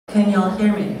Can y'all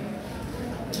hear me?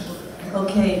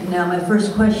 Okay, now my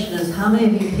first question is, how many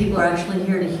of you people are actually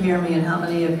here to hear me, and how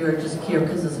many of you are just here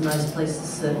because it's a nice place to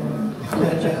sit and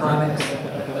look at your comics?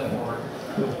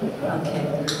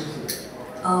 Okay.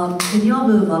 Can you all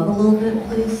move up a little bit,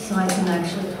 please, so I can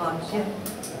actually talk to you?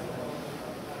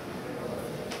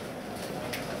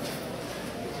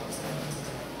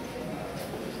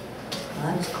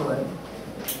 That's good.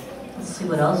 Let's see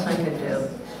what else I could do.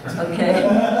 Okay.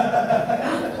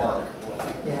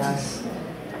 Yes.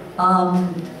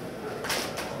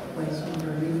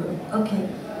 Okay.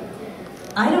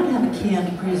 I don't have a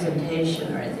canned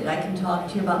presentation or anything. I can talk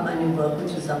to you about my new book,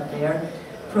 which is up there,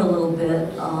 for a little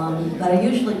bit.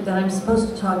 But I'm supposed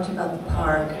to talk to you about the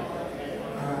park,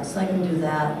 so I can do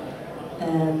that.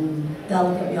 And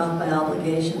that'll get me off my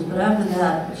obligations. But after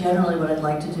that, generally what I'd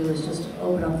like to do is just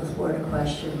open up the floor to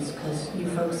questions, because you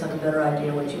folks have a better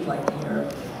idea what you'd like to hear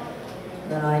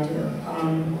than I do.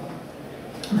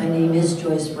 My name is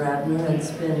Joyce Brabner.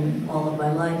 It's been all of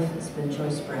my life. It's been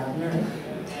Joyce Brabner.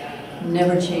 I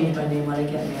never change my name when I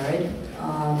get married.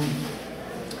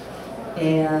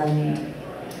 And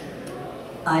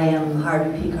I am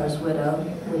Harvey Pekar's widow,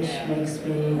 which makes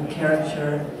me a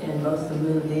character in both the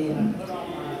movie and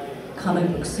comic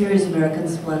book series American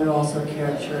Splendor, also a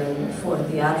character in 4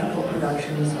 theatrical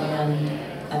productions and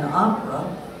an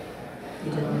opera.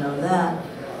 You didn't know that.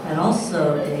 And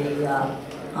also a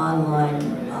online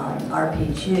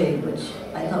RPG, which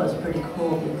I thought was pretty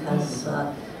cool because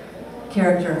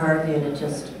character Harvey and it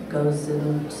just goes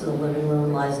into the living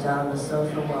room, lies down on the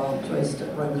sofa while Joyce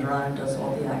runs around and does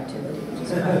all the activity, which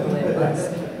is kind of the way it was.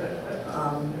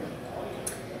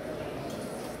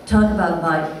 Talk about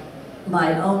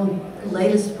my own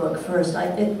latest book first.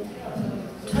 It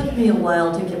took me a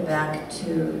while to get back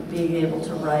to being able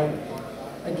to write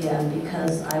again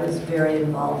because I was very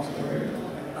involved in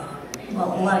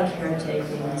well, a lot of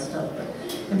caretaking and stuff.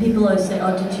 And people always say,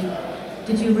 oh,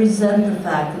 did you resent the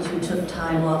fact that you took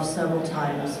time off several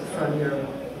times from your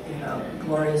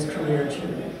glorious career to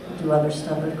do other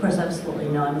stuff? But of course, absolutely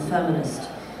no. I'm a feminist.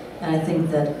 And I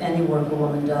think that any work a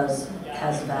woman does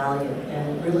has value.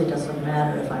 And it really doesn't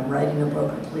matter if I'm writing a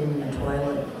book or cleaning a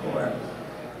toilet or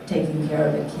taking care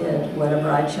of a kid.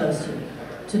 Whatever I chose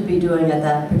to be doing at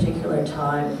that particular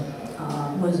time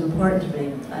was important to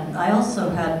me. And I also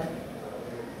had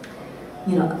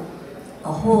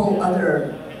a whole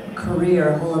other career,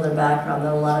 a whole other background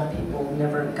that a lot of people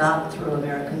never got through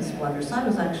American Splendor. So I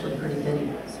was actually pretty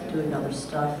busy doing other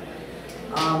stuff.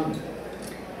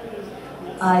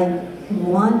 I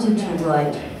wanted to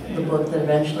write the book that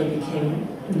eventually became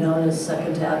known as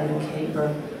Second Avenue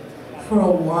Caper for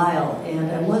a while,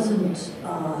 and I wasn't,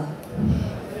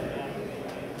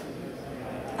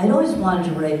 I'd always wanted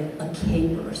to write a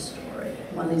caper story,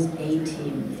 one of these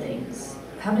A-team things.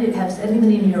 Has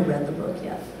anybody in here read the book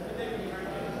yet?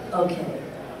 Okay,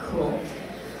 cool.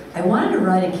 I wanted to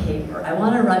write a caper. I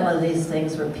wanted to write one of these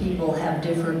things where people have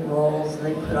different roles and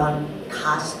they put on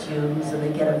costumes and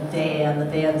they get a van. The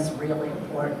van's really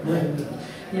important. And,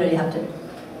 you have to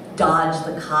dodge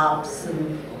the cops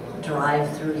and drive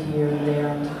through here and there.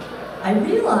 And I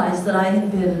realized that I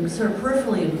had been sort of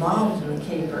peripherally involved in the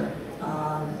caper.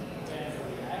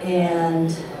 And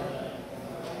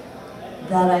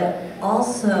that I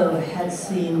also had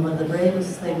seen one of the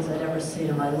bravest things I'd ever seen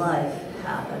in my life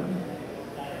happen.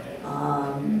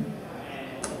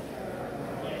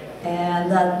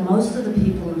 And that most of the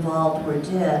people involved were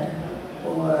dead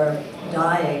or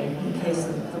dying. In case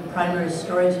of the primary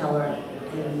storyteller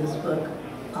in this book,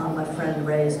 my friend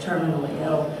Ray, is terminally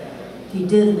ill. He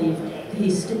did leave, he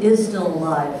is still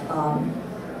alive.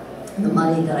 The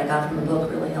money that I got from the book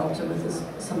really helped him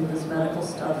with some of his medical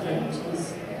stuff, and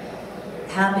he's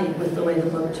happy with the way the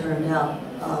book turned out.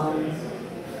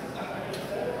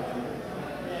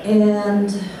 And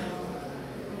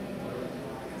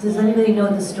does anybody know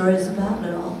what the story is about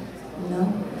at all?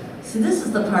 No? See, this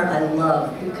is the part I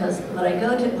love, because when I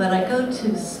go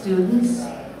to students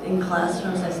in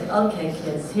classrooms, I say, okay,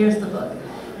 kids, here's the book.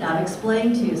 Now, I've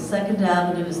explained to you, Second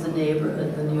Avenue is the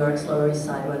neighborhood in New York's Lower East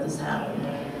Side where this happened.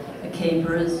 A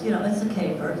caper is, it's a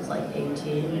caper, it's like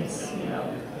 18, it's,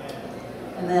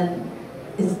 and then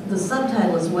the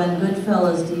subtitle is When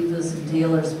Goodfellas, Divas, and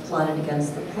Dealers Plotted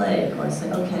Against the Plague. Or I say,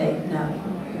 okay, now,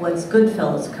 what's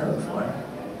Goodfellas code for?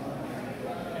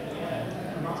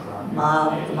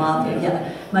 Mob, the mafia.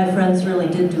 Yeah, my friends really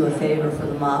did do a favor for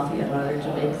the mafia in order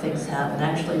to make things happen.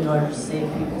 Actually, in order to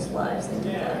save people's lives, they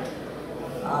did that.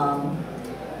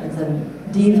 And then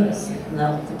Divas.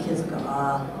 Now the kids go,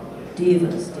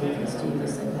 Divas, Divas,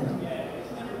 Divas. And then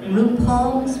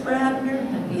RuPaul's Brabner.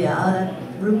 Yeah,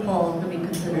 RuPaul can be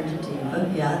considered a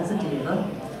diva. Yeah, it's a diva.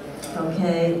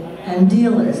 Okay, and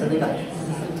dealers, and they go,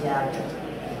 yeah,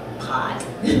 pot.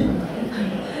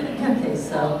 Okay,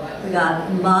 so we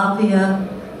got mafia,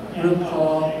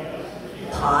 RuPaul,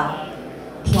 pot,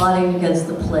 plotting against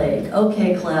the plague.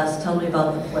 Okay, class, tell me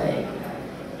about the plague.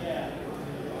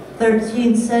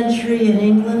 13th century in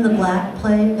England, the Black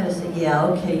Plague. I said, yeah,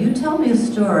 okay, you tell me a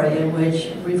story in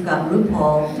which we've got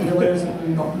RuPaul, dealers,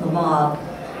 and the mob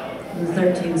in the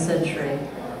 13th century,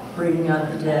 bringing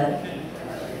out the dead.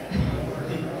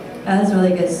 And that's where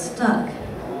they get stuck,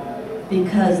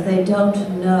 because they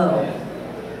don't know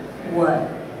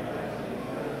what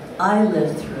I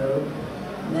lived through,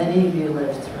 many of you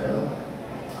lived through,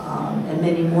 and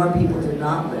many more people did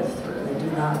not live through. They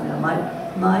do not know.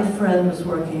 My friend was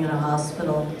working in a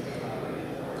hospital,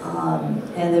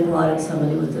 and they brought in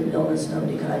somebody with an illness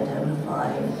nobody could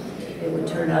identify. It would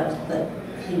turn out that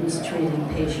he was treating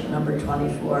patient number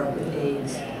 24 with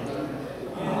AIDS.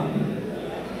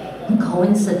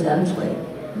 Coincidentally,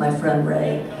 my friend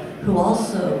Ray, who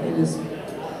also in his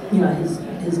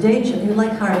day job, he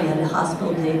like Harvey had a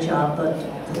hospital day job, but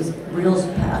his real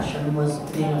passion was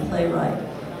being a playwright.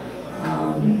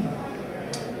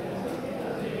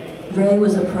 Ray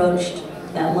was approached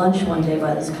at lunch one day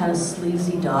by this kind of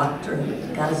sleazy doctor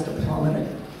who got his diploma at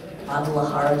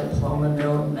Guadalajara Diploma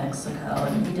Mill in Mexico,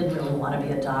 and he didn't really want to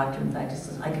be a doctor. In fact, he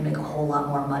says, I can make a whole lot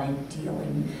more money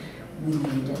dealing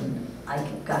weed, and I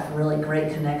got really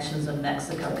great connections in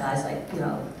Mexico, guys I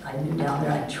knew down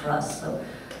there I trust, so.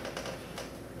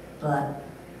 But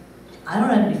I don't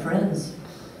have any friends.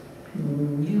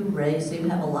 You, Ray, seem to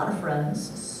have a lot of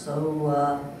friends,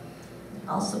 so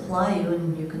I'll supply you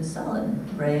and you can sell it.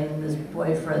 Ray and his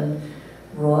boyfriend,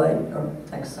 Roy,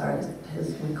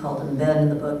 we called him Ben in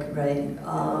the book, Ray,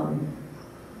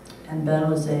 and Ben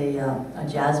was a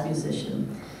jazz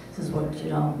musician. He says, well,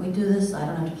 we do this, I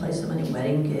don't have to play so many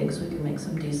wedding gigs, we can make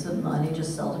some decent money,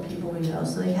 just sell to people we know.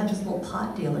 So they had this little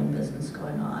pot dealing business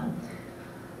going on.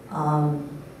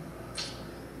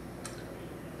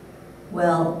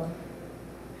 Well,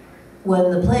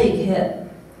 when the plague hit,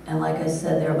 and like I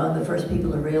said, they're among the first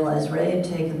people to realize Ray had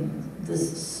taken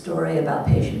this story about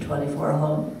patient 24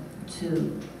 home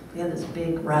to, we had this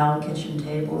big round kitchen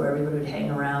table where everybody would hang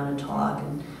around and talk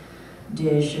and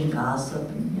dish and gossip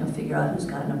and figure out who's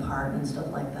got an apartment and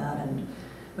stuff like that. And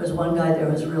there was one guy there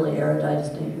who was really erudite.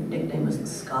 His nickname was the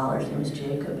Scholar. His name was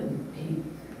Jacob, and he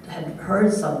had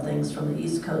heard some things from the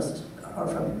East Coast or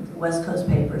from the West Coast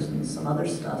papers and some other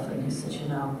stuff. And he said,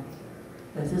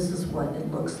 if this is what it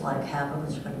looks like, half of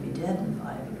us are going to be dead in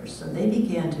 5 years. So they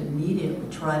began to immediately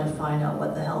try to find out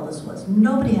what the hell this was.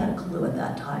 Nobody had a clue at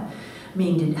that time. I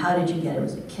mean, how did you get it?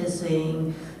 Was it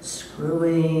kissing,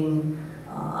 screwing?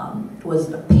 Was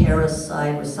it a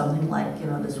parasite? Was something like,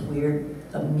 this weird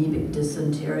amoebic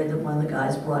dysentery that one of the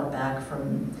guys brought back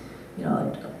from,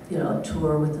 a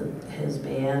tour with his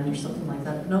band or something like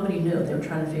that? Nobody knew. They were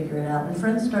trying to figure it out. And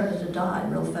friends started to die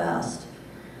real fast.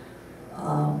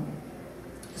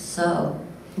 So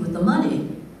with the money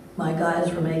my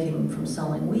guys were making from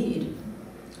selling weed,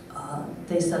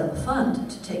 they set up a fund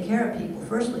to take care of people.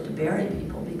 Firstly, to bury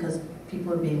people, because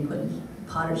people were being put in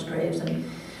potter's graves. And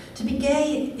to be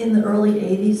gay in the early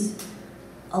 80s,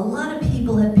 a lot of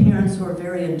people had parents who were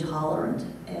very intolerant,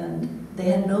 and they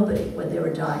had nobody when they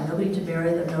were dying, nobody to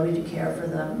bury them, nobody to care for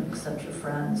them except your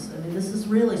friends. I mean, this is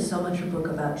really so much a book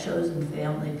about chosen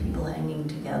family, people hanging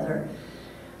together,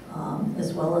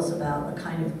 as well as about a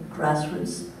kind of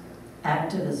grassroots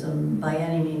activism by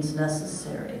any means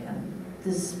necessary. And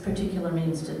this particular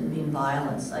means didn't mean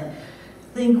violence. I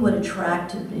think what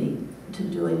attracted me to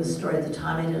doing the story at the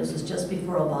time I did was just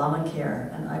before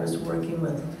Obamacare, and I was working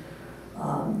with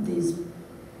these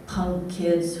punk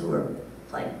kids who were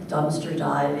like dumpster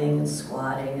diving and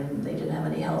squatting, and they didn't have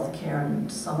any health care,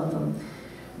 and some of them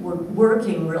were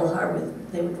working real hard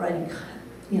with, they would write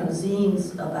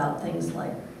zines about things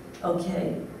like,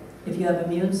 okay, if you have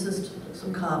immune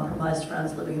system compromised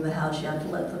friends living in the house, you have to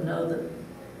let them know that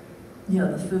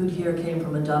the food here came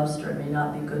from a dumpster, it may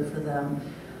not be good for them.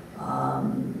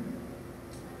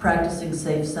 Practicing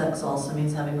safe sex also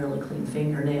means having really clean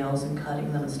fingernails and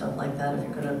cutting them and stuff like that if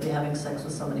you're going to be having sex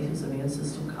with somebody whose immune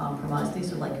system compromised.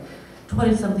 These are like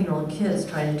 20-something-year-old kids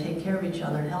trying to take care of each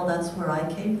other, and hell, that's where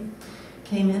I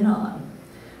came in on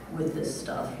with this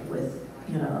stuff, with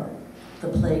the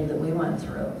plague that we went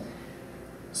through.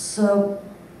 So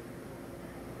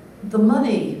the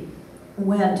money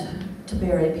went to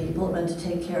bury people, it went to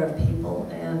take care of people,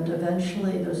 and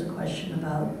eventually there was a question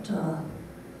about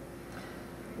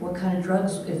what kind of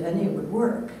drugs, if any, would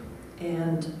work.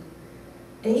 And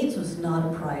AIDS was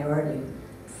not a priority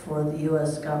for the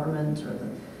U.S. government or the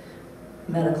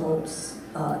medical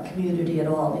community at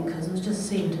all, because it was just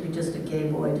seemed to be just a gay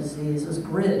boy disease. It was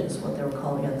GRID is what they were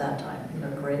calling it at that time, you know,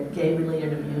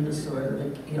 gay-related immune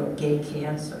disorder, you know, gay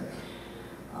cancer.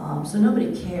 So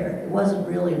nobody cared. It wasn't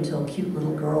really until cute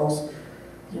little girls,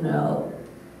 you know,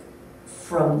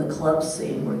 from the club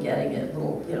scene were getting it.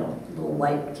 Little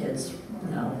white kids,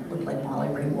 you know, looked like Molly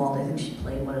Ringwald. I think she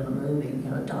played one in the movie, you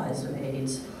know, dies of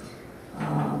AIDS.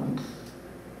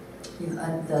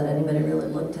 That anybody really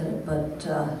looked at it, but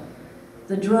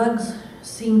the drugs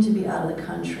seem to be out of the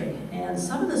country. And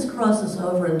some of this crosses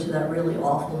over into that really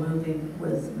awful movie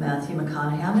with Matthew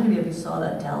McConaughey. How many of you saw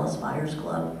that, Dallas Buyers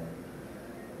Club?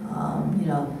 You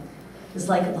know, it's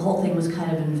like the whole thing was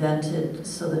kind of invented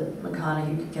so that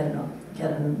McConaughey could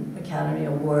get an Academy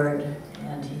Award,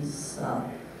 and he's,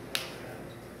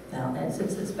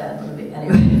 it's a bad movie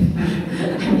anyway.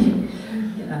 I mean,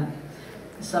 you know,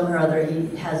 somehow or other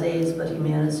he has AIDS, but he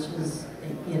manages,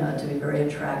 you know, to be very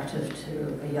attractive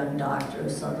to a young doctor who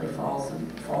suddenly falls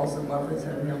in love with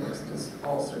him. He looks at his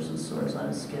ulcers and sores on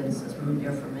his skin and says,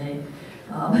 "You're for me."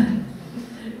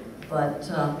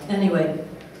 Anyway,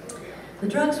 the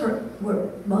drugs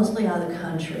were mostly out of the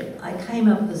country. I came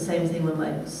up with the same thing when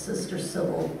my sister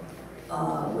Sybil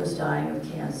was dying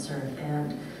of cancer,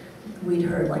 and we'd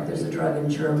heard like there's a drug in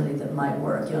Germany that might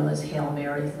work, you know, those Hail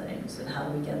Mary things, and how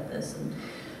do we get this? And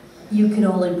you can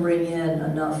only bring in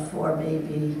enough for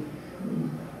maybe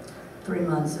 3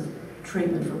 months of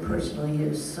treatment for personal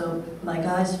use. So my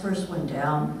guys first went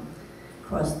down,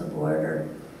 across the border,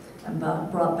 and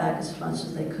brought back as much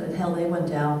as they could. Hell, they went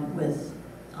down with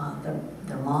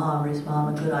their mom, or his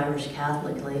mom, a good Irish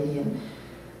Catholic lady, and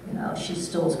you know, she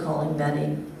still was calling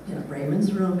Betty, you know,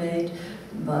 Raymond's roommate,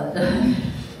 but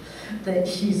that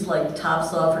she's like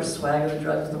tops off her swag of the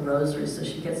drugs and the rosary, so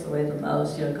she gets away the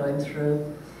most, you know, going through.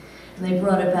 And they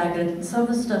brought it back, and some of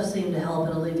the stuff seemed to help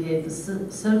and alleviate the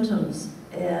symptoms.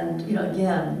 And you know,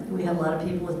 again, we have a lot of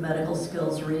people with medical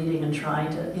skills reading and trying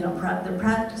to, you know, they're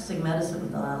practicing medicine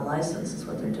without a license is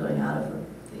what they're doing out of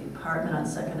the apartment on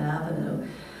 2nd Avenue,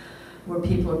 where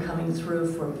people are coming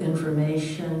through for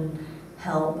information,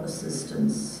 help,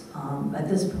 assistance. At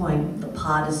this point, the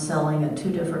pot is selling at 2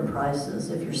 different prices.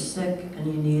 If you're sick and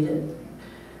you need it,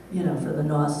 you know, for the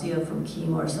nausea from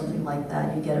chemo or something like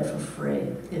that, you get it for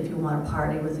free. If you want to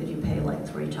party with it, you pay like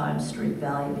 3 times street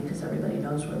value because everybody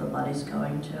knows where the money's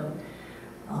going to.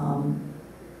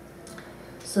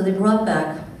 So they brought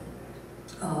back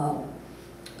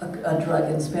a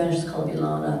drug in Spanish, it's called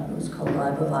Vilona. It was called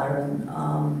ribavirin,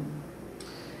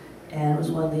 and it was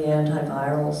one of the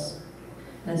antivirals.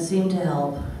 And it seemed to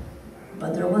help,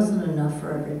 but there wasn't enough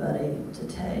for everybody to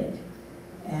take,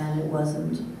 and it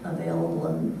wasn't available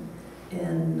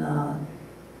in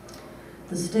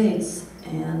the States,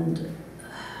 and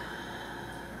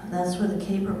that's where the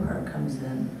caper part comes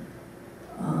in.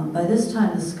 By this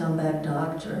time, the scumbag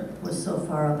doctor was so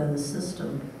far up in the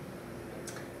system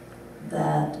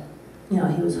that, you know,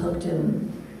 he was hooked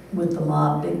in with the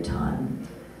mob big time.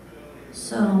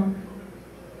 So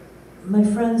my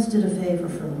friends did a favor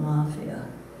for the mafia,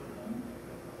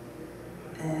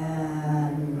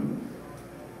 and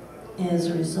as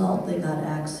a result, they got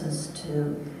access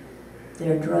to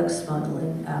their drug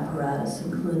smuggling apparatus,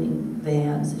 including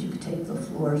vans that you could take the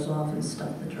floors off and stuff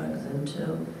the drugs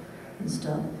into and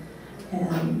stuff.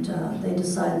 And they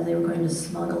decided they were going to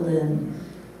smuggle in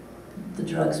the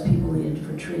drugs people needed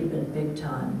for treatment big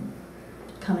time.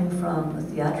 Coming from a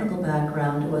theatrical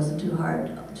background, it wasn't too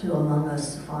hard to, among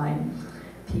us, find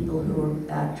people who were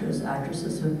actors,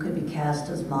 actresses who could be cast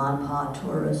as ma and pa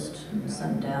tourists and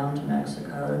sent down to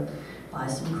Mexico to buy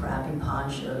some crappy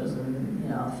ponchos and, you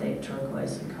know, a fake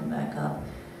turquoise and come back up.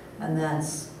 And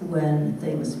that's when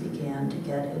things began to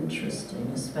get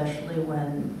interesting, especially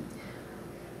when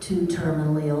 2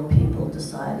 terminally ill people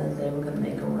decided they were going to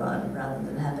make a run rather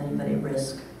than have anybody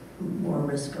risk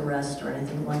arrest or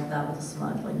anything like that with the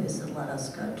smuggling. They said, let us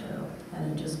go too.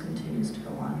 And it just continues to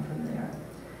go on from there.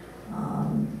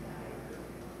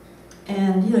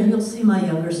 And you know, you'll see my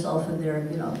younger self in there,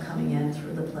 you know, coming in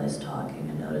through the place talking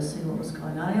and noticing what was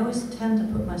going on. I always tend to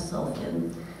put myself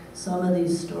in some of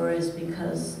these stories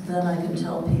because then I can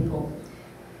tell people,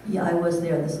 yeah, I was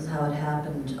there, this is how it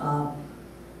happened.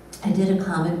 I did a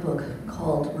comic book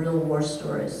called Real War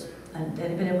Stories. And did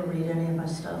anybody ever read any of my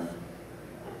stuff?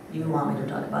 You want me to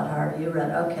talk about Harvey? You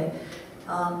read, okay.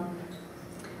 Well,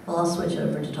 I'll switch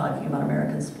over to talking about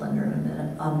American Splendor in a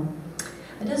minute.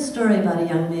 I did a story about a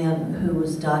young man who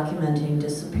was documenting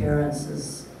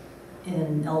disappearances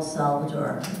in El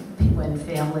Salvador when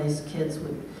families, kids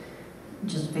would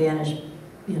just vanish,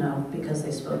 you know, because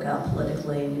they spoke out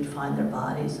politically, and you'd find their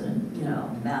bodies in, you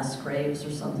know, mass graves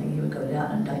or something. He would go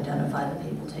down and identify the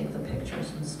people, take the pictures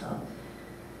and stuff.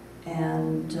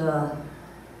 And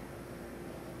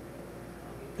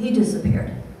he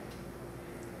disappeared.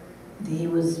 He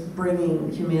was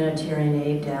bringing humanitarian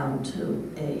aid down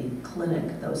to a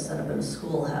clinic that was set up in a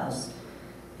schoolhouse,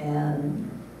 and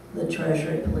the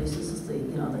Treasury police, this is the,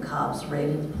 you know, the cops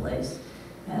raided the place,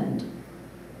 and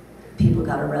people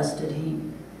got arrested. He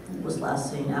was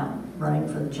last seen out running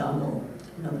for the jungle.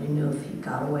 Nobody knew if he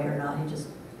got away or not.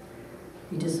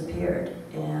 He disappeared.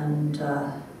 And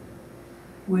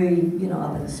we, you know,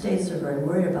 up in the States are very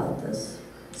worried about this.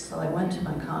 So I went to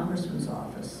my congressman's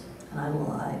office, and I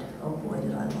lied. Oh boy,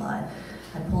 did I lie.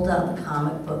 I pulled out the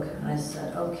comic book, and I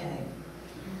said, okay,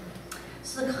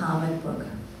 this is a comic book.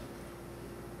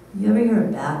 You ever hear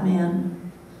of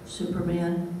Batman,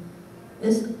 Superman?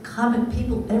 This comic,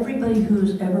 people, everybody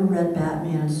who's ever read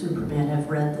Batman and Superman have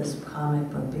read this comic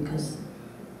book because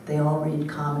they all read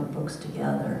comic books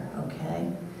together,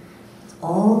 okay?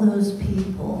 All those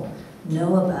people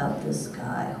know about this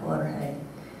guy, Jorge.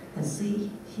 And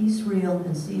see, he's real,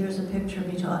 and see, here's a picture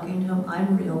of me talking to him.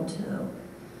 I'm real too.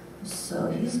 So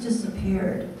he's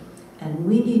disappeared, and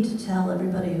we need to tell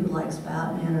everybody who likes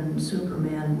Batman and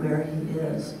Superman where he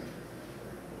is.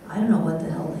 I don't know what the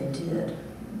hell they did,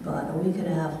 but a week and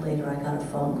a half later I got a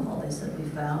phone call. They said we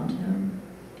found him,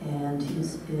 and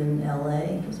he's in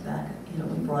LA. He's back, you know,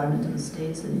 we brought him into the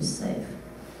States, and he's safe.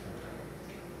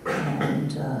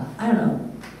 And I don't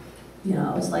know, you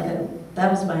know, it was like that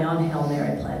was my own Hail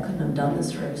Mary play. I couldn't have done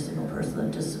this for every single person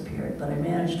that disappeared, but I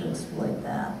managed to exploit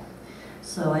that.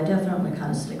 So I definitely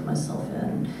kind of stick myself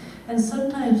in. And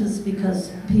sometimes it's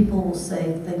because people will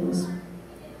say things,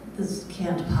 this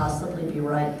can't possibly be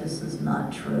right, this is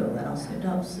not true. And I'll say,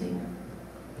 no, see,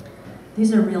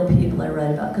 these are real people I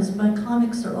write about, because my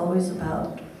comics are always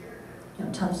about, you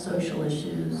know, tough social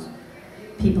issues,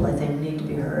 people I think need to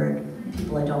be heard,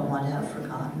 people I don't want to have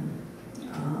forgotten.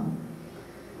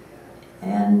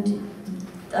 And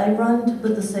I run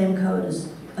with the same code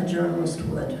as a journalist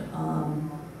would.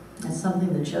 It's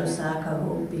something that Joe Sacco,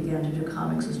 who began to do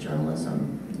comics as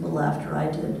journalism a little after I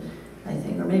did, I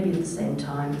think, or maybe at the same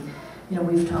time. You know,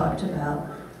 we've talked about,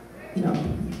 you know,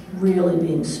 really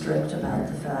being strict about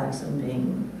the facts and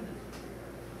being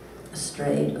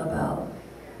straight about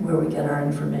where we get our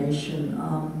information.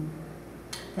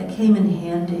 That came in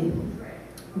handy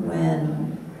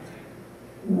when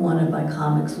one of my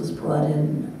comics was brought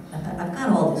in. I've got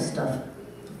all this stuff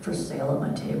for sale at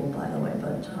my table, by the way,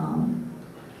 but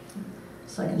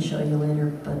so I can show you later.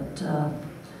 But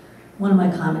one of my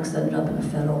comics ended up in a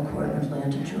federal court in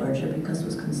Atlanta, Georgia, because it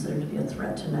was considered to be a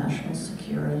threat to national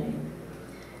security.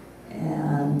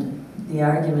 And the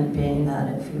argument being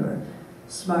that if you're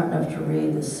smart enough to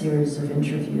read this series of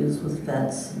interviews with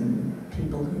vets and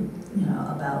people who, you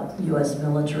know, about U.S.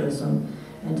 militarism,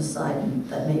 and decide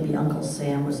that maybe Uncle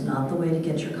Sam was not the way to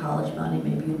get your college money,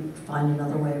 maybe you'd find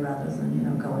another way rather than, you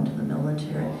know, go into the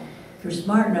military. If you're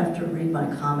smart enough to read my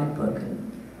comic book,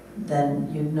 then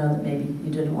you'd know that maybe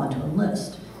you didn't want to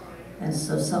enlist. And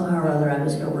so somehow or other I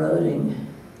was eroding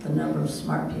the number of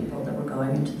smart people that were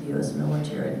going into the U.S.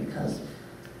 military because,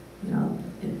 you know,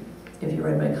 if you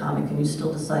read my comic and you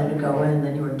still decided to go in,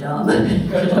 then you were dumb.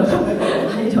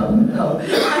 I don't know.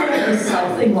 I remember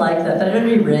something like that, but at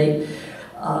any rate,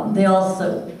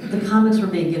 the comics were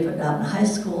being given out in high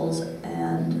schools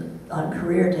and on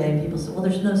career day, and people said, well,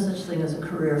 there's no such thing as a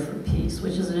career for peace,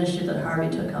 which is an issue that Harvey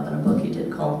took up in a book he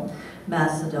did called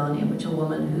Macedonia, which a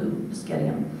woman who was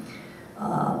getting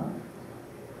a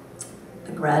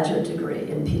graduate degree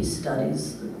in peace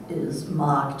studies is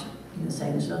mocked, you know,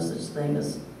 saying there's no such thing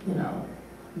as, you know,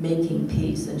 making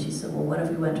peace. And she said, well, what if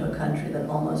we went to a country that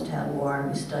almost had war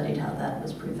and we studied how that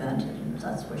was prevented? And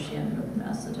that's where she ended up in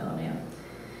Macedonia.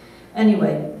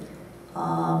 Anyway,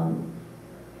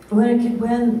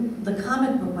 when the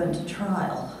comic book went to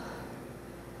trial,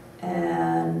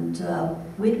 and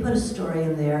we'd put a story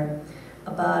in there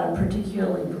about a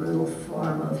particularly brutal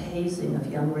form of hazing of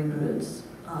young recruits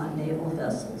on naval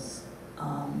vessels,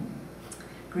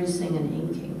 greasing and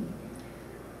inking.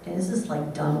 And this is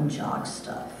like dumb jock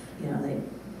stuff. You know, they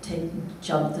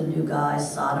jump the new guy,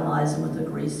 sodomize him with a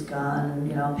grease gun,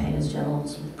 you know, paint his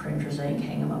genitals with printer's ink,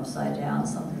 hang him upside down,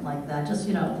 something like that. Just,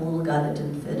 you know, the little guy that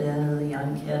didn't fit in, or the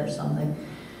young kid or something.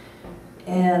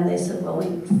 And they said, well,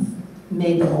 we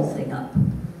made the whole thing up.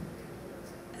 And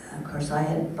of course, I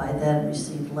had by then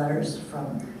received letters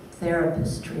from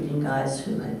therapists treating guys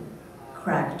who had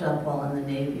cracked up while in the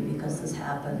Navy because this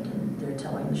happened, and they're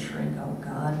telling the shrink, oh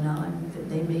God, no,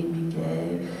 they made me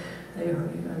gay. they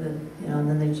heard, and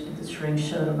then the shrink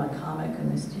showed them my comic,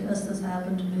 and they said, yes, this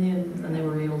happened to me, and then they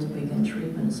were able to begin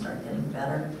treatment and start getting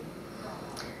better.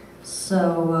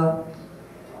 So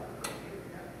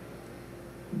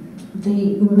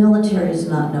the military is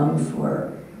not known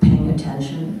for paying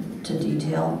attention to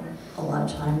detail a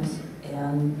lot of times,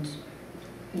 and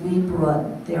we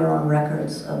brought their own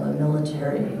records of a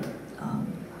military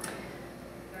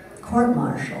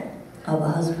court-martial of a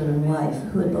husband and wife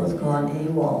who had both gone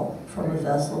AWOL from a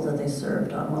vessel that they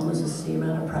served on. One was a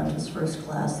seaman apprentice first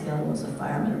class, the other was a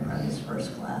fireman apprentice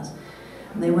first class.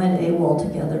 And they went AWOL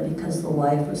together because the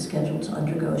wife was scheduled to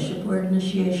undergo a shipboard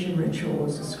initiation ritual,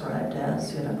 was described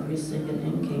as, greasing and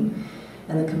inking.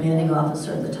 And the commanding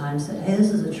officer at the time said, hey, this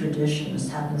is a tradition, this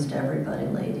happens to everybody,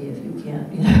 lady. If you can't,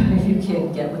 if you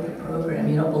can't get with the program,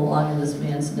 you don't belong in this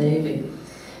man's Navy.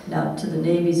 Now, to the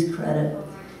Navy's credit,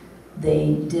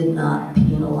 they did not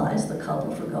penalize the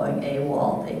couple for going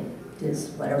AWOL. They did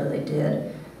whatever they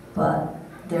did. But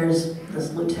there's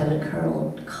this Lieutenant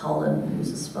Colonel Cullen, who's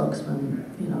a spokesman,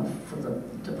 for the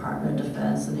Department of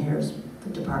Defense, and here's the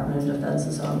Department of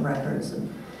Defense's own records, and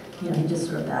he just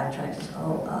sort of backtracks. Says,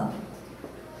 oh,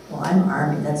 well, I'm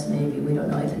Army, that's Navy. We don't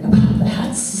know anything about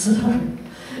that.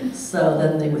 So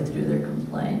then they withdrew their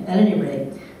complaint. At any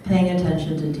rate, paying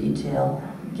attention to detail,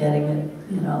 getting it,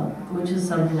 which is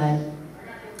something I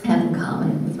have in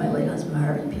common with my late husband,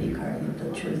 Harvey Pekar.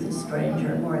 The truth is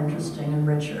stranger, more interesting, and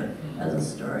richer as a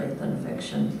story than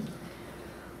fiction.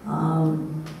 A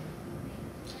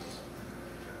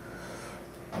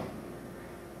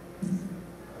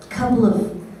couple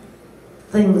of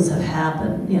things have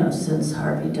happened, since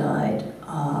Harvey died.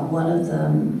 One of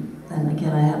them, and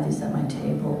again, I have these at my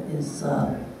table, is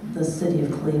the City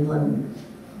of Cleveland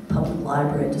Public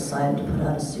Library decided to put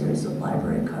out a series of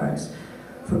library cards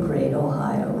for great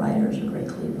Ohio writers or great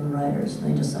Cleveland writers. And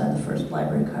they decided the first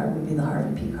library card would be the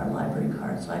Harvey Pekar library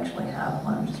card. So I actually have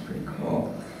one, which is pretty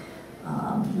cool.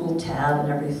 Little tab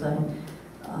and everything.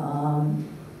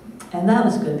 And that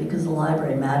was good because the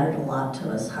library mattered a lot to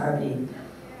us. Harvey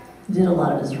did a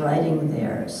lot of his writing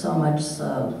there, so much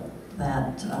so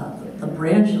that the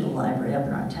branch of the library up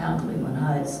in our town, Cleveland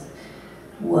Heights,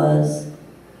 was,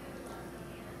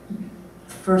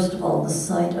 first of all, the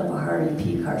site of a Harvey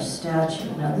Pekar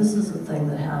statue. Now, this is a thing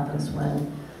that happens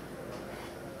when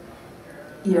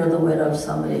you're the widow of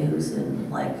somebody who's in,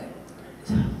 like,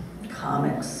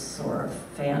 comics or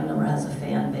fandom or has a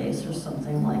fan base or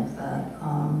something like that.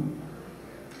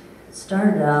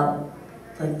 Started out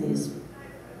like these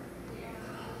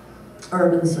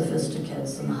urban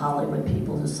sophisticates and Hollywood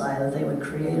people decided they would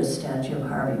create a statue of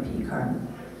Harvey Pekar and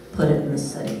put it in the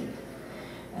city.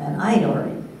 And I had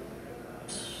already,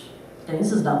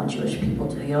 this is not what Jewish people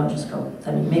do. You don't just go,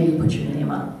 maybe you put your name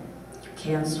on your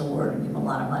cancer award and give them a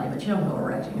lot of money, but you don't go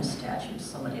erecting a statue to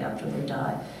somebody after they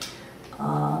die.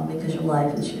 Because your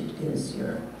life is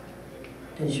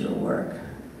your work,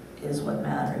 is what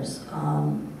matters.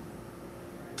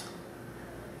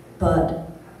 But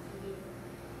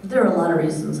there are a lot of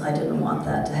reasons I didn't want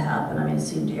that to happen. I mean, it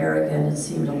seemed arrogant. It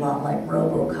seemed a lot like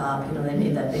RoboCop. They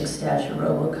made that big statue of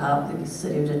RoboCop. The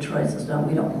city of Detroit says, no,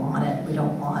 we don't want it. We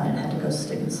don't want it. I had to go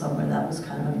stick it somewhere. That was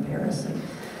kind of embarrassing.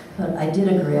 But I did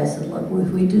agree. I said, look,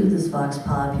 if we do this Vox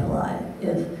Populi,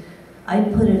 if I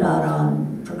put it out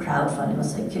for crowdfunding,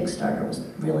 let's say Kickstarter was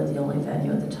really the only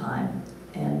venue at the time,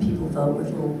 and people vote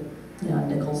with little,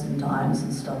 nickels and dimes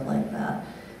and stuff like that.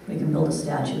 We can build a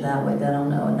statue that way. Then I'll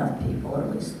know enough people, or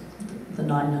at least the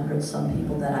 900 some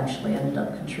people that actually ended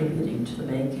up contributing to the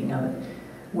making of it,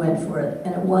 went for it.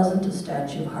 And it wasn't a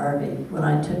statue of Harvey. When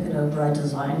I took it over, I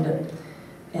designed it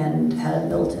and had it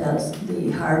built as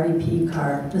the Harvey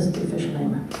Pekar, this is the official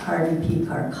name, Harvey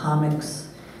Pekar Comics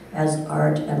as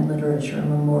Art and Literature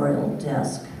Memorial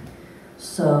Desk.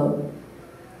 So,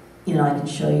 I can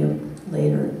show you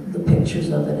later the pictures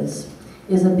of it.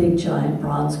 Is a big giant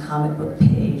bronze comic book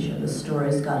page, and the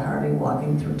story's got Harvey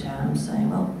walking through town saying,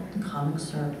 well, the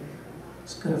comics are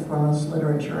as good a form as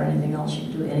literature or anything else. You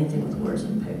can do anything with words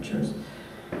and pictures.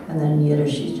 And then in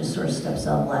Yiddish, she just sort of steps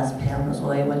out of the last panel and goes,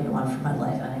 "Oi, what do you want from my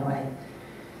life anyway?"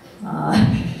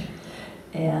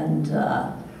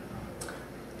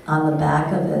 On the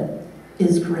back of it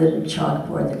is gridded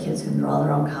chalkboard that kids can draw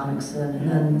their own comics in. And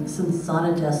then since it's on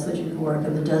a desk that you can work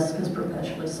in, the desk is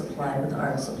perpetually supplied with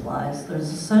art supplies. There's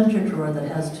a center drawer that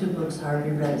has 2 books Harvey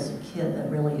read as a kid that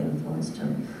really influenced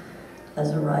him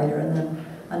as a writer. And then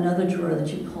another drawer that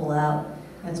you pull out,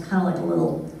 and it's kind of like a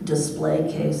little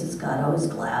display case. It's got all his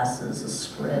glasses, a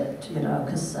script,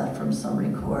 cassette from some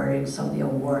recording, some of the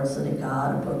awards that he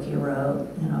got, a book he wrote,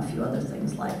 a few other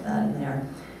things like that in there.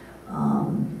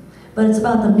 But it's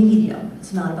about the medium,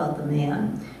 it's not about the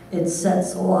man. It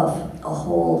sets off a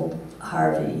whole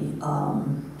Harvey,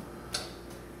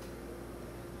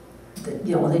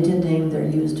 they did name their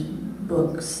used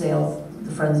book sale,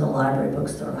 the Friends of the Library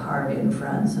bookstore, Harvey and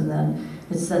Friends, and then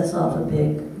it sets off a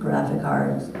big graphic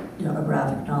art, a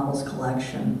graphic novels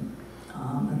collection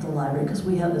at the library, because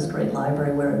we have this great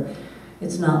library where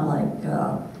it's not like,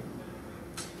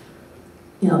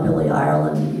 Billy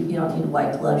Ireland, you don't need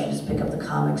white gloves, you just pick up the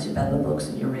comics, you bend the books,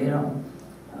 and you read them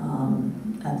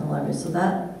at the library. So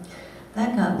that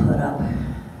got put up.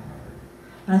 And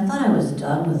I thought I was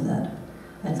done with it.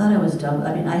 I thought I was done.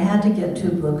 I mean, I had to get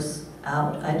 2 books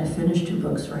out. I had to finish 2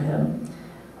 books for him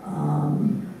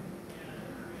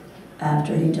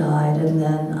after he died. And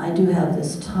then I do have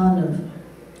this ton of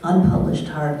unpublished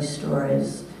Harvey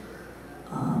stories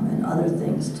and other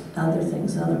things,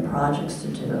 other projects to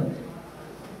do.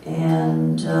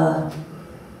 And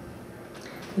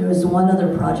there was one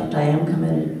other project I am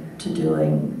committed to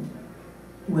doing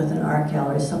with an art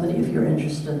gallery. Somebody, if you're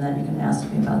interested in that, you can ask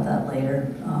me about that later.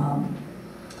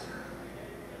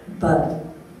 But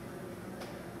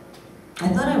I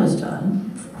thought I was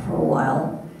done for a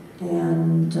while,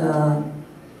 and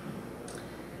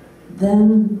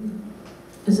then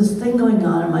there's this thing going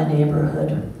on in my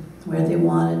neighborhood where they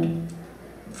wanted,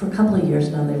 for a couple of years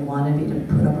now, they wanted me to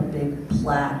put up a big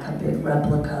plaque, a big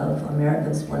replica of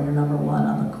American Splendor #1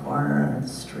 on the corner of the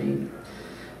street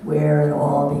where it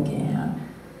all began.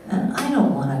 And I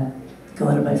don't want to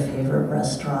go to my favorite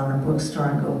restaurant or bookstore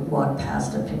and go walk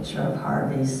past a picture of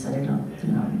Harvey sitting on,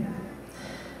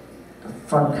 the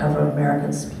front cover of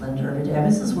American Splendor every day. I mean,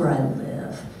 this is where I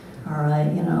live, all right?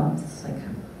 It's like,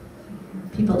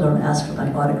 people don't ask for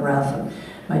my autograph on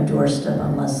my doorstep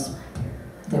unless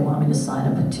they want me to sign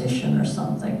a petition or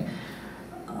something.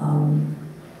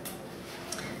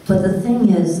 But the thing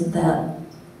is that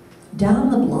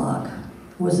down the block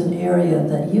was an area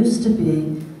that used to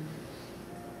be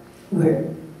where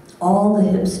all the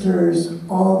hipsters,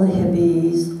 all the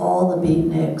hippies, all the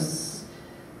beatniks,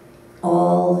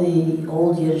 all the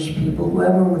old Yiddish people,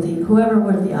 whoever were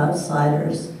the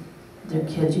outsiders, their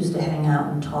kids used to hang out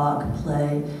and talk,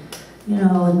 play,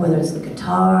 whether it's the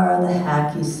guitar, the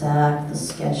hacky sack, the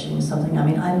sketching, something. I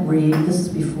mean, I'd read, this is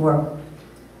before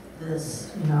this,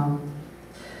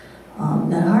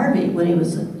 And Harvey, when he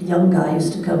was a young guy,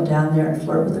 used to come down there and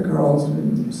flirt with the girls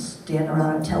and stand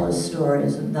around and tell his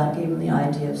stories, and that gave him the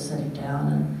idea of sitting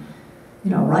down and,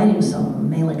 writing some of them,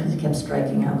 mainly because he kept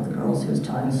striking out with the girls he was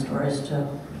telling the stories to.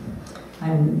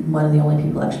 I'm one of the only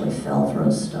people who actually fell for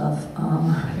his stuff.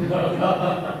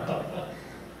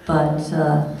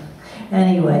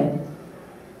 Anyway,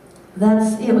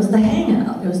 it was the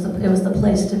hangout. It was the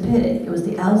place to be. It was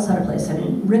the outsider place. I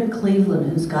mean, Rick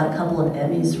Cleveland, who's got a couple of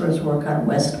Emmys for his work on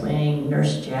West Wing,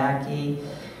 Nurse Jackie,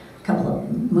 a couple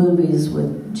of movies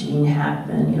with Gene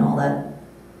Hackman, all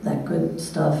that good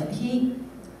stuff. He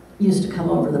used to come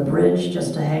over the bridge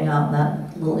just to hang out in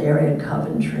that little area in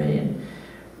Coventry and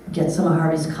get some of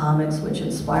Harvey's comics, which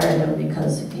inspired him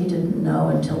because he didn't know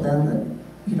until then that,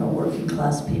 working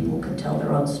class people could tell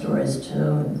their own stories too.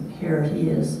 And here he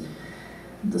is,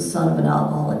 the son of an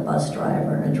alcoholic bus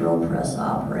driver and a drill press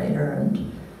operator,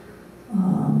 and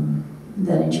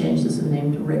then he changes his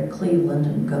name to Rick Cleveland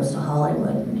and goes to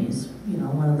Hollywood, and he's,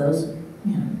 one of those,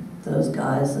 those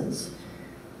guys that's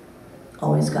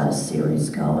always got a series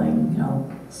going,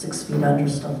 6 Feet Under,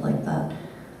 stuff like that.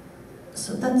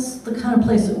 So that's the kind of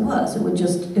place it was.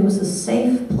 It was a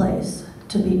safe place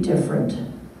to be different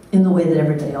in the way that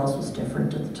everybody else was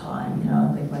different at the time.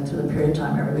 They went through the period of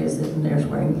time everybody's sitting there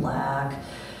wearing black.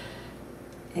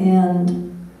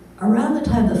 And around the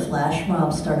time the flash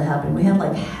mobs started happening, we had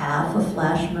like half a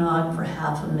flash mob for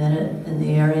half a minute in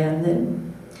the area, and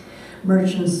then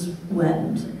merchants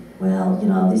went, well,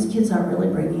 these kids aren't really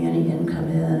bringing any income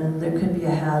in, and there could be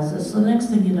a hazard. So the next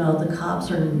thing you know, the cops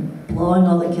are blowing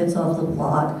all the kids off the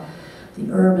block.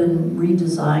 The Urban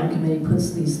Redesign Committee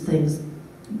puts these things,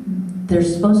 they're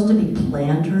supposed to be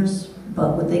planters,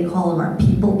 but what they call them are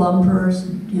people bumpers,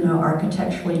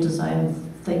 architecturally designed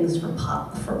things for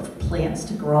plants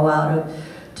to grow out of,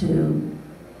 to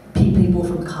keep people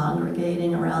from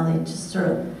congregating around. They just sort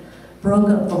of broke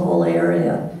up the whole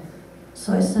area.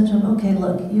 So I said to him, okay,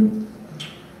 look, you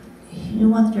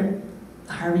want your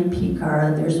Harvey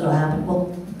Pekar, there's what happened.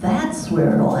 Well, that's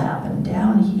where it all happened,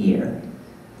 down here.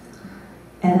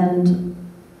 And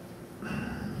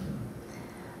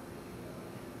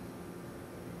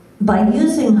by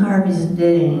using Harvey's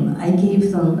name, I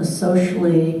gave them a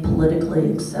socially, politically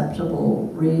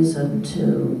acceptable reason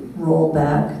to roll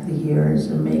back the years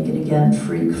and make it again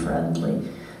freak-friendly.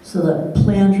 So the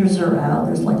planters are out.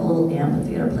 There's like a little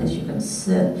amphitheater place you can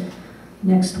sit.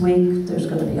 Next week, there's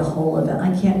going to be a whole event.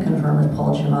 I can't confirm if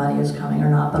Paul Giamatti is coming or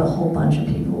not, but a whole bunch of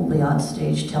people will be on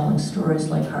stage telling stories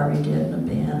like Harvey did in a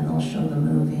band. They'll show the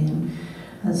movie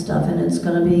and stuff. And it's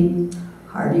going to be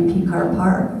Harvey Pekar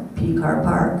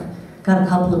Park. Got a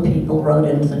couple of people wrote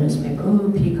into the newspaper,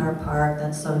 ooh, Pekar Park,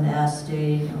 that's so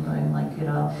nasty. I'm going like, you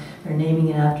know, they're naming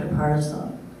it after parts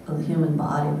of the human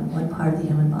body. What part of the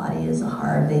human body is a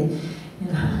Harvey?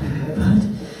 You know,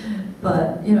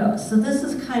 but you know, so this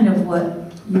is kind of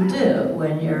what you do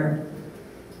when you're,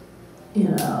 you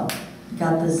know,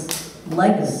 got this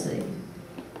legacy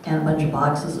and a bunch of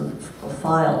boxes of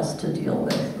files to deal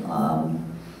with,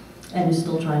 and you're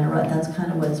still trying to write. That's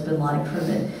kind of what it's been like for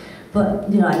me.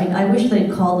 But, you know, I mean, I wish they'd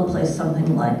call the place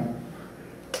something like,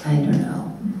 I don't know,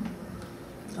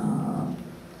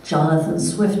 Jonathan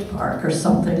Swift Park or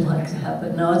something like that.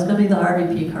 But no, it's going to be the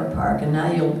Harvey Pekar Park, and now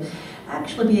you'll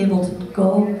actually be able to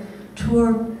go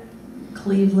tour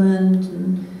Cleveland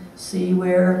and see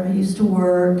where I used to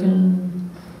work, and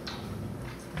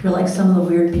if you're like some of the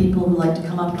weird people who like to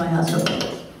come up to my house,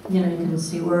 you know, you can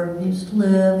see where I used to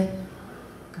live.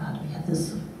 God, we had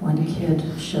this one kid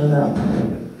who showed up.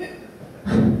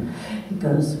 He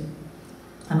goes,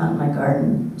 I'm out in my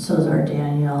garden, so is our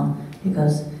Danielle. He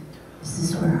goes,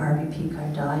 is this where Harvey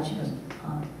Pekar died? She goes,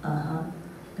 uh-huh.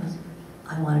 He goes,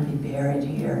 I want to be buried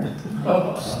here.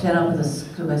 I stand up with a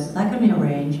scoop. I said, is that going to be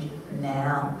arranged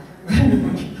now?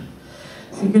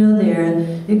 So you go there,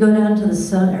 and you go down to the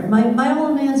center. My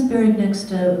old man's buried next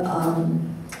to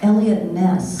Eliot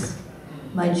Ness.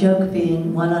 My joke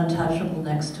being one untouchable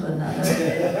next to another.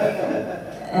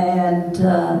 And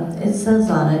it says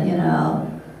on it, you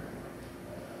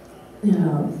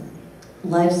know,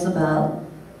 life's about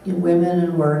women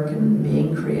and work and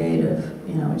being creative,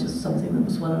 you know, which is something that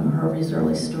was one of Harvey's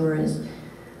early stories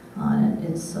on it.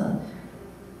 It's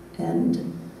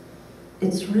and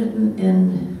it's written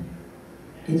in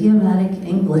idiomatic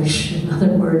English, in other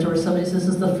words, or somebody says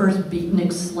this is the first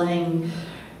beatnik slang,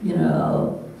 you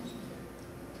know,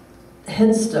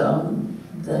 headstone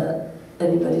that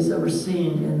anybody's ever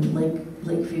seen in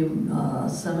Lakeview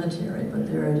Cemetery, but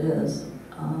there it is.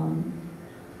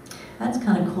 That's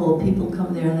kind of cool. People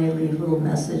come there and they leave little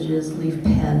messages, leave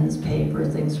pens, paper,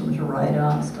 things for them to write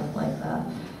on, stuff like that.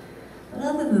 But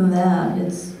other than that,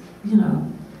 it's, you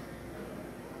know,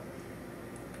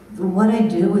 what I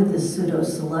do with this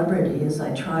pseudo-celebrity is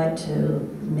I try to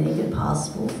make it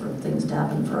possible for things to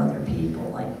happen for other people.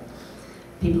 Like,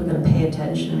 people are going to pay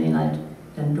attention to me, and I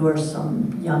endorse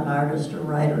some young artist or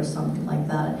writer or something like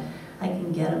that. I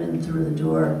can get them in through the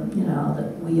door, you know,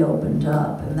 that we opened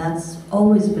up. And that's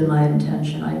always been my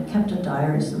intention. I kept a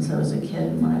diary since I was a kid,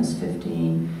 and when I was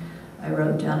 15, I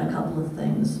wrote down a couple of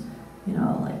things, you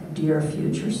know, like, dear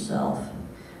future self.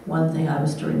 One thing I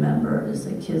was to remember is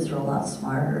that kids are a lot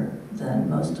smarter than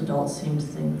most adults seem to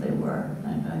think they were.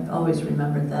 I've always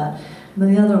remembered that. But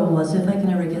the other one was, if I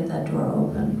can ever get that door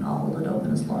open, I'll hold it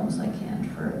open as long as I can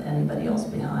for anybody else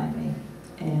behind me.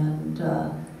 And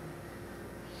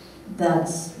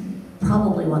that's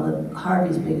probably one of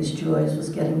Harvey's biggest joys, was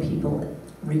getting people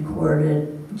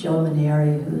recorded. Joe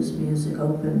Maneri, whose music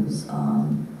opens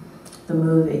the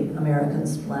movie American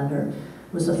Splendor,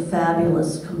 was a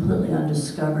fabulous, completely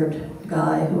undiscovered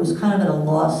guy who was kind of at a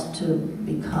loss to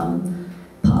become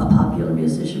a popular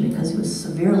musician because he was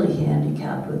severely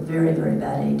handicapped with very, very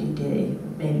bad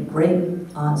ADD. Made great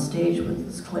on stage with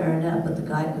his clarinet, but the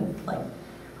guy could like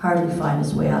hardly find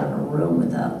his way out of a room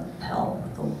without help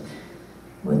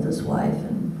with his wife.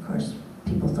 And of course,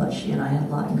 people thought she and I had a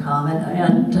lot in common.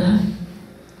 And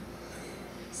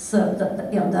so,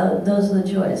 you know, those are the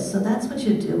joys. So that's what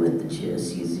you do with the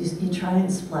juice. You try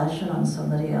and splash it on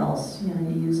somebody else. You know,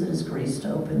 you use it as grease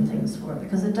to open things for it,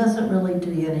 because it doesn't really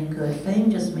do you any good. Fame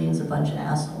just means a bunch of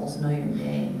assholes know your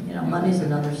name. You know, money's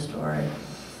another story.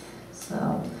 So,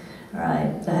 all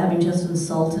right, so having just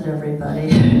insulted everybody,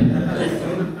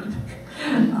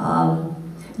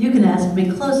 you can ask me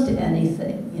close to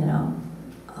anything, you know,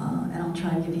 and I'll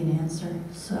try and give you an answer.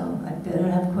 So I better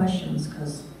have questions,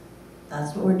 because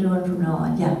that's what we're doing from now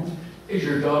on. Yeah. Is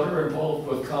your daughter involved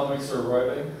with comics or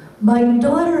writing? My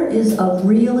daughter is a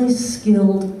really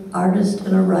skilled artist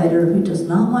and a writer who does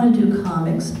not want to do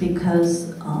comics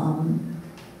because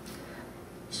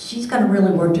she's got to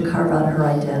really work to carve out her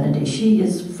identity. She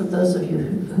is, for those of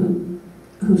you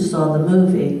who saw the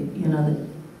movie, you know that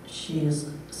she is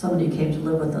somebody who came to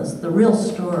live with us. The real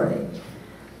story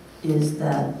is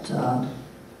that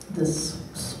this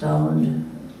stoned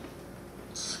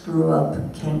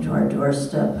screw-up came to our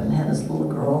doorstep and had this little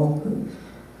girl who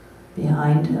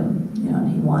behind him, you know,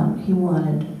 and he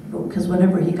wanted, because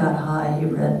whenever he got high, he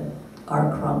read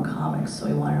R. Crumb comics, so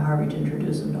he wanted Harvey to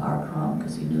introduce him to R. Crumb,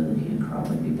 because he knew that he and Crumb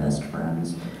would be best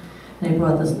friends. And he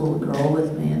brought this little girl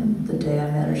with me, and the day I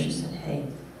met her, she said, "Hey,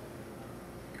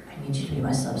 I need you to be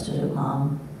my substitute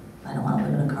mom. I don't want to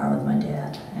live in a car with my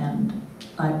dad." And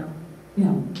you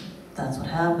know, that's what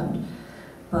happened.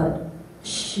 But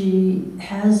she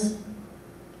has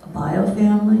a bio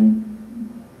family,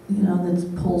 you know,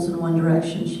 that pulls in one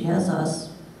direction. She has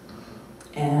us,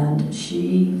 and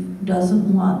she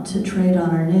doesn't want to trade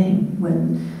on her name.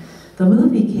 When the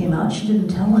movie came out, she didn't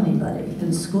tell anybody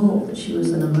in school that she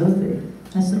was in a movie.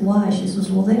 I said, "Why?" She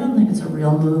says, "Well, they don't think it's a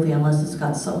real movie unless it's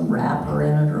got some rapper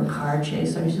in it or a car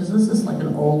chase." I mean, she says, "This is like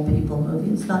an old people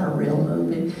movie. It's not a real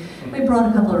movie." We brought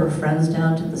a couple of her friends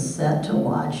down to the set to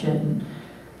watch it, and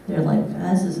they're like,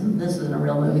 this isn't a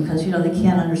real movie, because, you know, they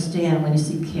can't understand when you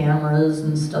see cameras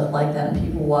and stuff like that and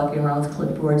people walking around with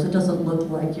clipboards. It doesn't look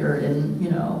like you're in, you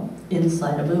know,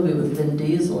 inside a movie with Vin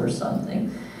Diesel or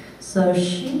something. So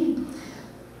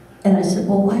and I said,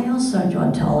 "Well, why else aren't you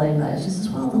on telling anybody?" She says,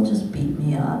 "Well, they'll just beat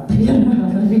me up. You know,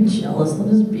 I'm gonna be jealous, they'll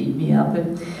just beat me up."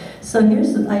 And so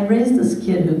I raised this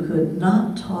kid who could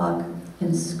not talk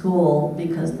in school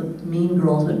because the mean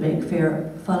girls would make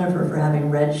fun of her for having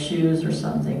red shoes or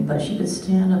something, but she could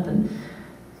stand up and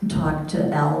talk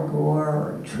to Al Gore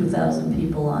or 2,000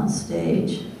 people on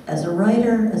stage. As a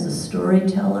writer, as a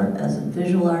storyteller, as a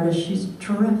visual artist, she's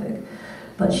terrific.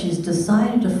 But she's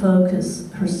decided to focus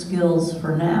her skills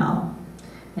for now,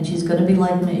 and she's going to be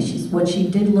like me. What she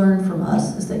did learn from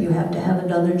us is that you have to have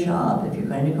another job if you're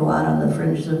going to go out on the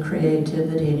fringes of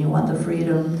creativity and you want the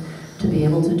freedom to be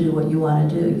able to do what you want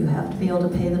to do. You have to be able to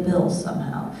pay the bills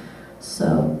somehow.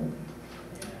 So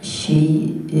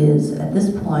she is, at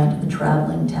this point, a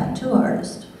traveling tattoo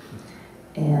artist,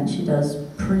 and she does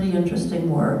pretty interesting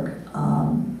work,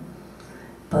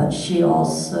 but she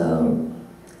also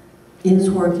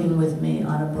is working with me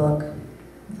on a book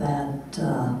that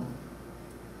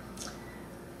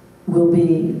will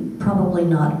be probably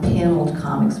not paneled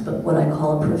comics, but what I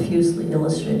call a profusely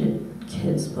illustrated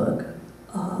kids book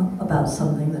about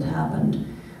something that happened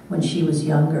when she was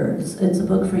younger. It's a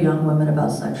book for young women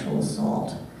about sexual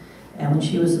assault. And when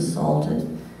she was assaulted,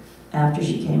 after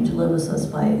she came to live with us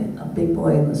by a big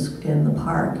boy in the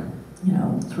park, you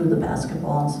know, threw the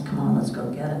basketball and said, "Come on, let's go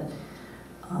get it."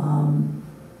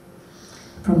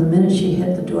 From the minute she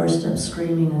hit the doorstep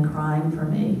screaming and crying for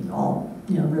me, all,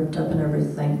 you know, ripped up and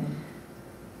everything,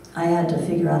 I had to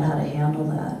figure out how to handle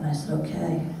that. And I said,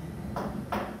 "Okay,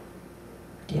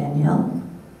 Danielle,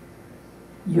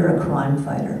 you're a crime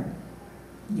fighter.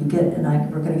 We're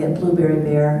going to get Blueberry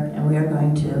Bear, and we are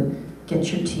going to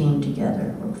get your team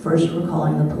together. First, we're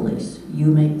calling the police. You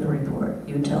make the report.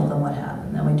 You tell them what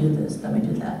happened. Then we do this, then we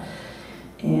do that."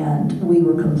 And we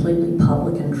were completely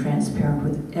public and transparent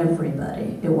with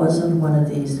everybody. It wasn't one of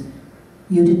these,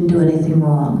 "You didn't do anything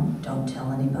wrong, don't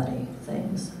tell anybody"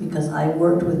 things. Because I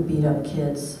worked with beat up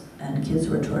kids and kids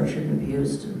who were tortured and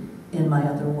abused in my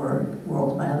other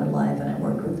world, my other life, and I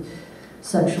worked with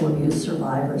sexual abuse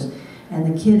survivors. And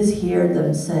the kids hear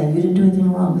them say, "You didn't do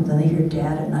anything wrong," but then they hear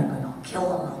Dad at night going, "I'll kill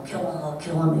him, I'll kill him, I'll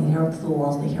kill him." They hear up through the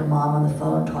walls, and they hear Mom on the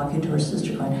phone talking to her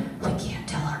sister going, "We can't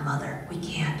tell our mother, we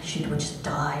can't. She would just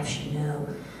die if she knew."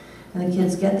 And the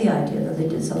kids get the idea that they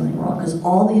did something wrong, because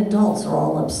all the adults are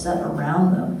all upset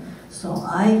around them. So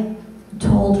I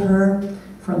told her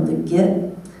from the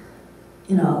get,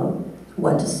 you know,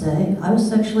 what to say. "I was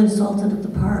sexually assaulted at the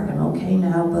park. I'm okay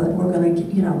now, but we're going to,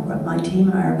 you know, my team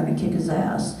and I are going to kick his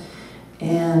ass."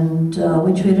 And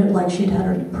we treated it like she'd had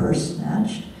her purse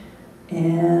snatched.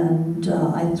 And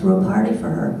I threw a party for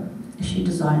her. She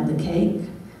designed the cake,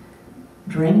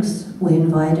 drinks. We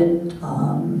invited,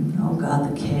 oh God,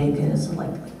 the cake is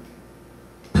like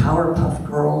Powerpuff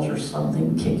Girls or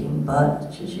something kicking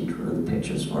butt. She drew the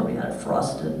pictures for me. I had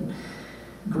frosted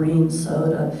green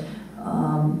soda.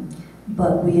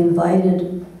 But we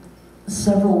invited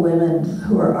several women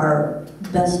who are our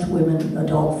best women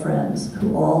adult friends,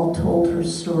 who all told her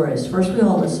stories. First, we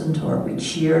all listened to her. We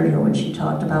cheered her when she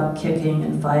talked about kicking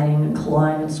and fighting and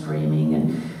clawing and screaming,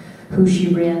 and who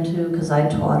she ran to, because I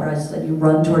taught her. I said, "You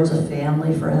run towards a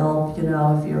family for help, you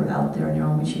know, if you're out there on your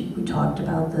own." We talked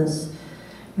about this.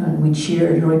 You know, and we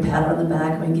cheered her, we patted her on the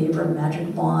back, and we gave her a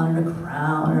magic wand and a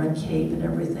crown and a cape and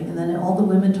everything. And then all the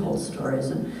women told stories.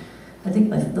 And I think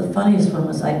the funniest one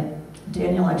was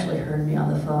Daniel actually heard me on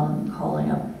the phone calling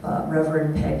up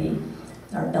Reverend Peggy,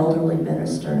 our elderly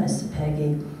minister, and I said,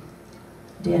 "Peggy,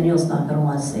 Daniel's not going to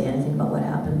want to say anything about what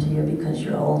happened to you because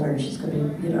you're older, and she's going to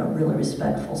be, you know, really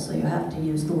respectful, so you have to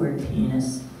use the word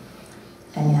penis."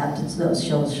 And you have to,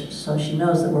 so she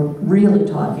knows that we're really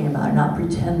talking about it, not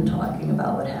pretend talking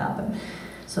about what happened.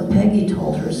 So Peggy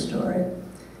told her story.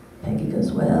 Peggy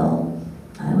goes, well,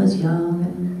 I was young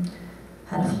and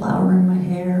had a flower in my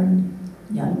hair, and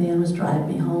a young man was driving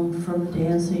me home from the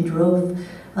dance, and he drove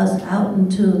us out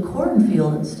into the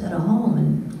cornfield instead of home,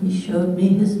 and he showed me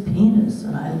his penis,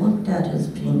 and I looked at his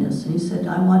penis, and he said,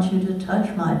 I want you to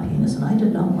touch my penis, and I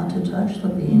did not want to touch the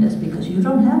penis, because you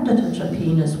don't have to touch a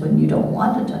penis when you don't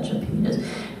want to touch a penis.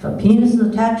 If a penis is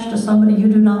attached to somebody you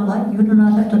do not like, you do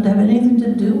not have to have anything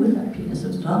to do with that penis.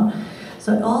 It's not.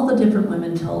 So all the different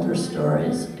women told their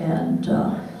stories, and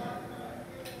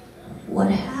what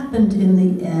happened in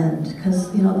the end,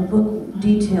 because the book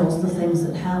details the things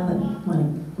that happen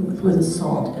with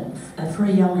assault, and for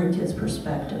a younger kid's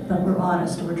perspective, but we're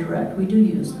honest, we're direct, we do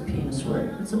use the penis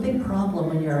word. It's a big problem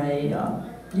when you're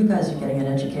you guys are getting an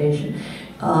education.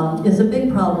 It's a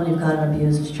big problem when you've got an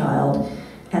abused child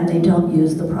and they don't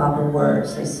use the proper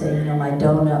words. They say, my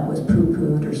donut was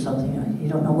poo-pooed or something. You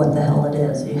don't know what the hell it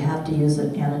is. You have to use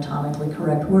it anatomically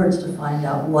correct words to find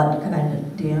out what kind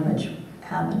of damage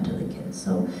happened to the kid.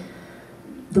 So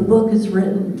the book is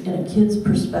written in a kid's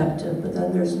perspective, but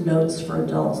then there's notes for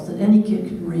adults that any kid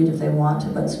can read if they want to,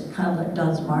 but it's kind of like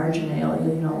Dunn's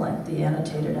marginalia, like the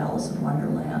annotated Alice in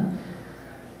Wonderland.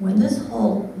 When this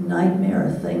whole nightmare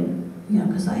thing,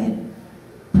 because I had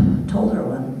told her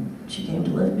when she came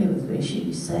to live with me, she'd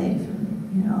be safe,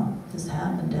 and this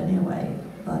happened anyway.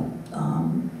 But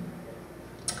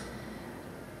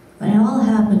when it all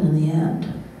happened in the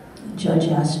end, the judge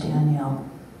asked Danielle,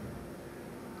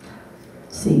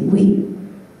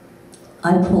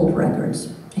 I pulled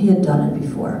records. He had done it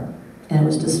before, and it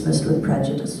was dismissed with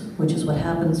prejudice, which is what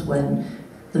happens when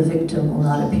the victim will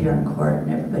not appear in court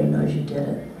and everybody knows you did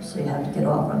it. So you have to get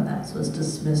off on that. So it's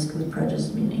dismissed with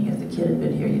prejudice, meaning if the kid had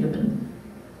been here, you'd have been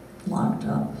locked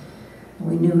up. And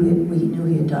we knew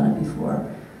he had done it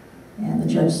before. And the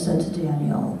judge said to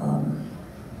Danielle,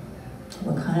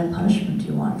 what kind of punishment do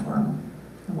you want for him?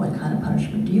 And what kind of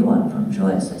punishment do you want from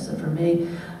Joyce? I said, for me,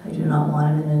 I do not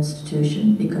want him in an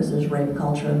institution because there's rape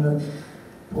culture in the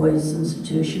boys'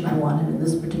 institution. I want him in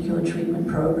this particular treatment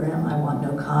program. I want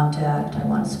no contact. I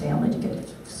want his family to get a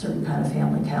certain kind of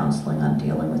family counseling on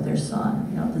dealing with their son.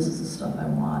 This is the stuff I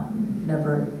want.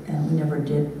 And we never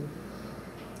did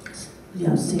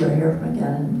see or hear from him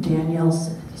again. And Danielle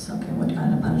said, okay, what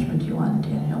kind of punishment do you want? And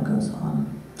Danielle goes,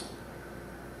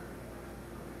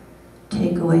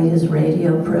 take away his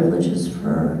radio privileges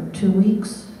for 2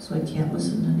 weeks so he can't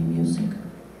listen to any music.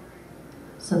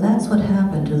 So that's what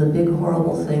happened to the big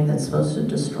horrible thing that's supposed to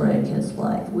destroy a kid's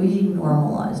life. We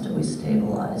normalized it, we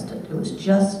stabilized it. It was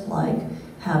just like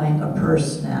having a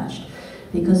purse snatched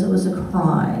because it was a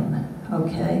crime,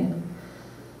 okay?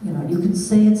 You can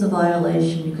say it's a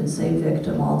violation, you can say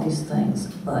victim, all these things,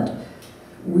 but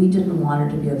we didn't want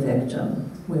her to be a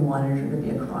victim. We wanted her to be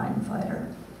a crime fighter.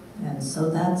 And so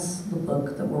that's the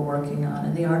book that we're working on.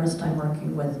 And the artist I'm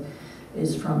working with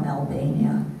is from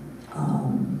Albania.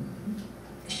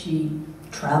 She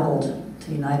traveled to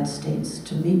the United States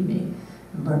to meet me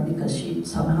and learn because she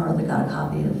somehow or other got a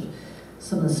copy of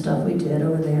some of the stuff we did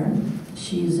over there. And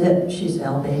she's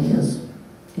Albania's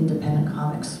independent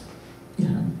comics,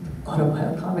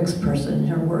 comics person, and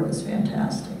her work is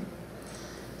fantastic.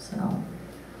 So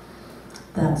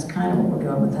that's kind of what we're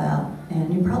doing with that.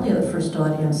 And you probably are the first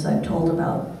audience I've told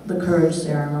about the Courage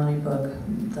Ceremony book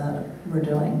that we're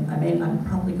doing. I'm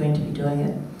probably going to be doing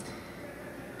it.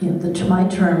 My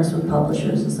terms with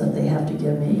publishers is that they have to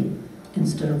give me,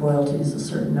 instead of royalties, a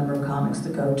certain number of comics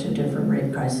that go to different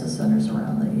rape crisis centers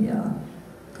around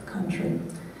the country.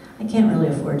 I can't really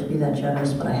afford to be that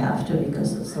generous, but I have to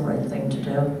because it's the right thing to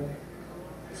do.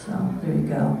 So there you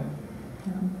go.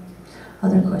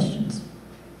 Other questions?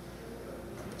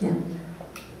 Yeah.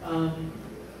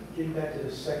 Getting back to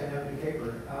the second Harvey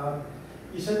Pekar,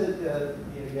 you said that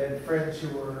you had friends who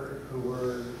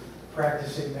were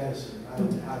practicing medicine out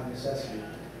of necessity.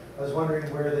 I was wondering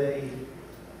where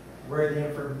the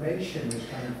information was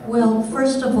coming from. Well,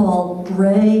 first of all,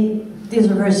 Ray, these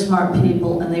are very smart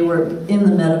people, and they were in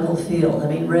the medical field.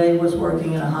 Ray was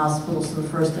working in a hospital, so the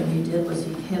first thing he did was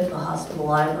he hit the hospital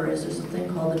libraries. There's a thing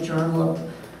called the Journal of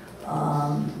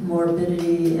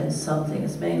Morbidity and something.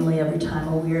 It's mainly every time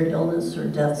a weird illness or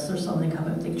deaths or something come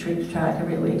up, they keep track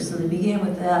every week. So they began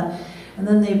with that. And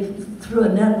then they, through a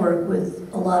network with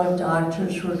a lot of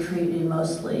doctors who were treating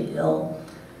mostly ill,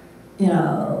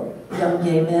 young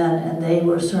gay men, and they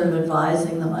were sort of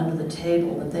advising them under the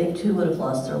table, but they too would have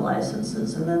lost their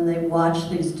licenses. And then they watched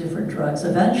these different drugs.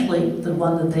 Eventually, the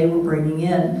one that they were bringing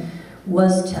in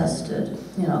was tested,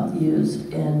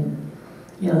 used in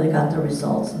you know, they got the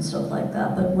results and stuff like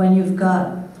that. But when you've got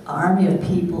an army of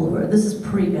people who are, this is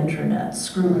pre-internet,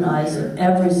 scrutinizing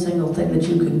every single thing that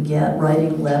you can get,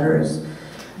 writing letters.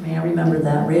 I mean, I remember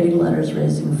that, writing letters,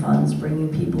 raising funds, bringing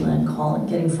people in, calling,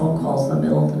 getting phone calls in the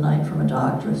middle of the night from a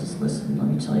doctor. Just listen, let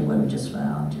me tell you what we just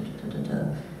found.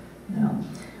 You know,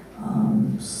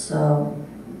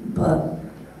 but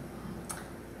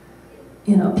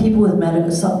you know, people with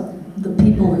the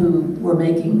people who were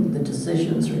making the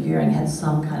decisions or hearing had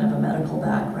some kind of a medical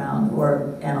background,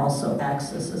 and also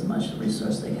access as much of the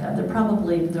resource they have. They're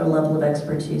probably, their level of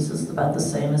expertise is about the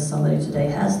same as somebody today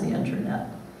has the internet,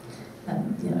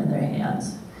 and you know, in their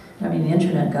hands. I mean, the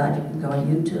internet, God, you can go on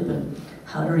YouTube and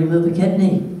how to remove a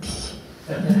kidney.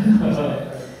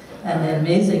 And then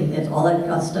amazing, all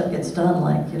that stuff gets done,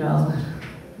 like, you know,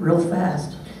 real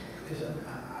fast. Because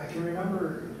I can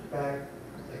remember back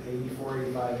like 84,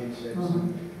 85, 86,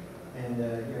 and you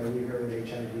know, we heard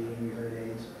HIV and we heard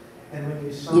AIDS. And when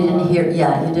you saw... You didn't hear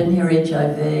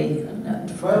HIV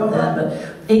from that, but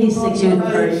 86 you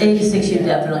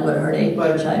definitely would have heard HIV.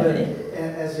 But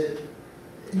as it,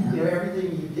 you know,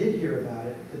 everything you did hear about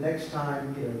it, the next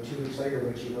time, you know, 2 weeks later,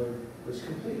 what you heard was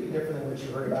completely different than what you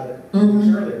heard about it 2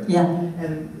 weeks earlier. Yeah.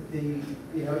 And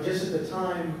you know, just at the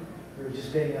time, we were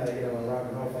just being a, you know, a rock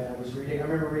and roll fan, I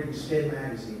remember reading Spin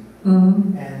magazine,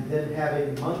 and then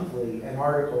having monthly an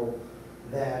article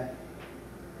that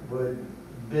would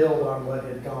build on what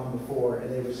had gone before, and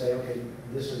they would say, okay,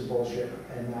 this is bullshit,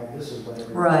 and now this is what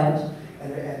everybody does.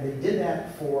 And they did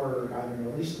that for, I don't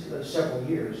know, at least several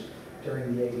years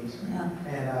during the 80s. Yeah.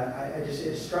 And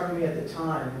it struck me at the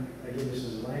time, again, this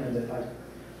is layman, that like,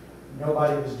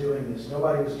 nobody was doing this.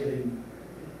 Nobody was giving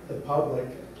the public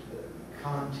the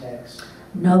context.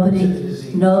 Nobody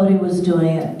was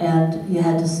doing it, and you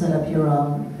had to set up your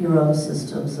own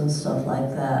systems and stuff like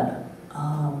that.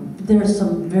 There's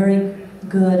some very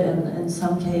good, and in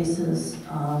some cases,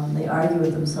 they argue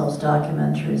with themselves,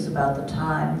 documentaries about the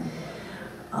time.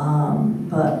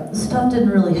 But stuff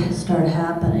didn't really start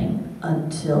happening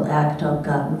until ACT UP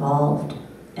got involved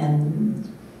and,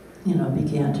 you know,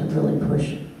 began to really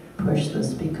push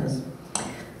this, because,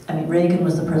 I mean, Reagan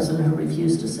was the president who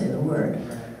refused to say the word.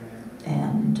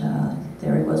 And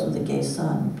there he was with a gay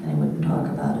son, and he wouldn't talk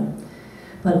about it.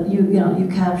 But you know, you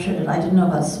captured it. I didn't know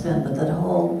about Spin, but that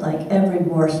whole, like, every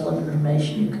morsel of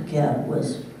information you could get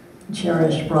was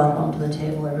cherished, brought home to the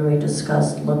table, everybody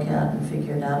discussed, looked at, and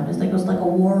figured out. It was like a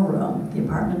war room. The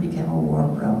apartment became a war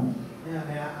room. Yeah,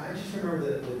 man, I just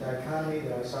remember the dichotomy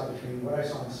that I saw between what I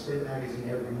saw in Spin magazine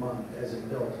every month as it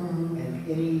built, and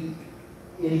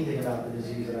anything about the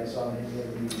disease that I saw in any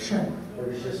other media. Sure. There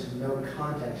was just no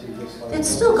context. It just like, It's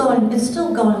still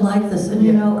going like this. And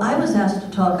you know, I was asked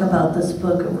to talk about this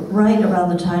book right around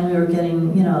the time we were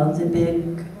getting, you know, the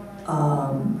big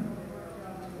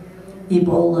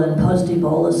Ebola and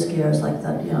post-Ebola scares, like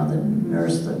that, you know, the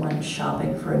nurse that went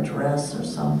shopping for a dress or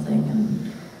something,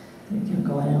 and you know,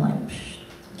 go in and like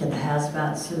get the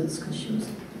hazmat suits because she was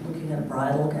looking at a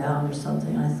bridal gown or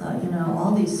something. And I thought, you know,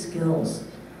 all these skills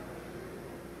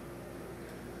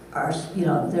are, you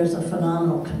know, there's a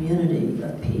phenomenal community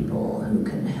of people who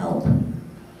can help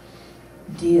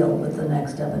deal with the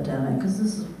next epidemic,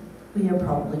 because we are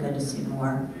probably going to see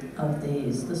more of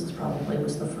these. This is probably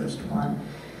was the first one.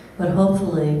 But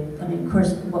hopefully, I mean, of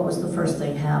course, what was the first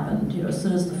thing happened? You know, as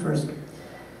soon as the first,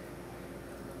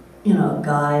 you know,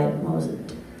 guy, what was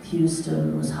it,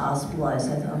 Houston was hospitalized,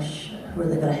 I thought, oh shit, who are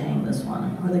they going to hang this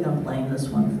one? Who are they going to blame this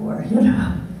one for? You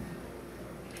know?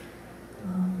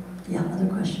 Yeah, other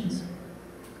questions?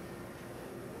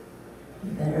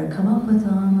 You better come up with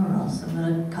them, or else I'm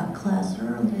going to cut class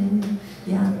early.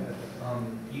 Yeah.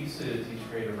 You used to teach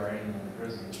creative writing in the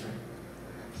prisons, right?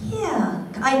 Yeah,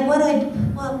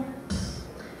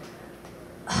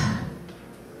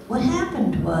 what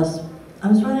happened was, I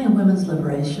was running a women's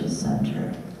liberation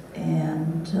center,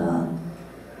 and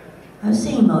I was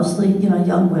seeing mostly, you know,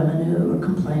 young women who were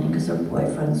complaining because their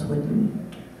boyfriends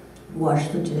wouldn't wash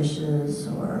the dishes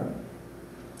or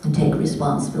take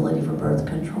responsibility for birth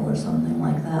control or something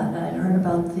like that. And I'd heard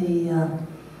about the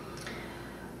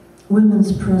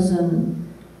women's prison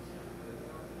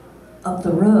up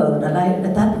the road, and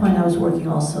at that point I was working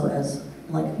also as,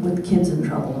 like, with kids in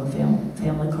trouble in the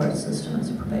family court system as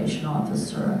a probation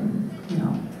officer, and, you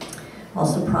know,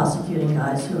 also prosecuting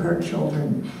guys who hurt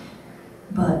children.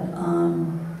 But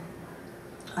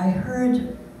I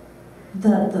heard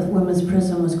that the women's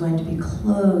prison was going to be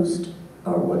closed,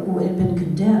 or what had been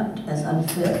condemned as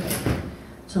unfit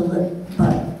to live,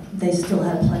 but they still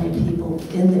had plenty of people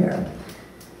in there.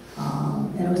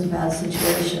 And it was a bad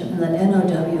situation. And that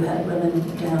NOW had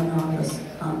women down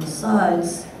on the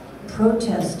sides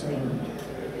protesting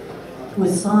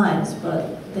with signs,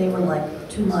 but they were like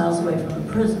 2 miles away from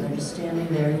the prison. They're just standing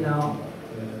there, you know,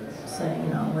 saying, you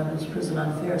know, women's prison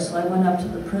unfair. So I went up to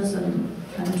the prison,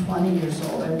 kind of 20 years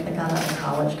old. I got out of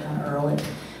college kind of early.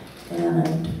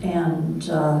 And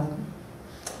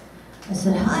I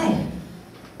said, hi,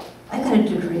 I got a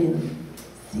degree in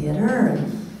theater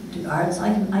and do arts.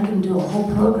 I can do a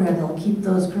whole program that'll keep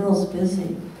those girls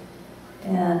busy.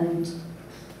 And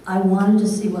I wanted to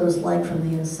see what it was like from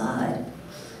the inside.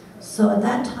 So at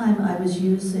that time, I was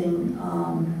using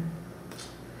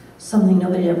something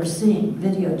nobody had ever seen,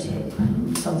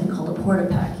 videotape, something called a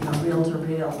porta-pack, you know,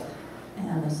 reel-to-reel.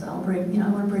 And I said, I want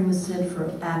to bring this in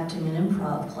for acting and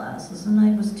improv classes. And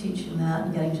I was teaching that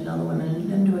and getting to know the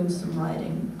women and doing some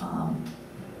writing.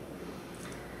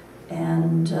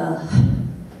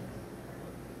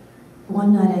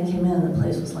 One night I came in and the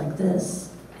place was like this.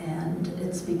 And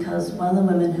it's because one of the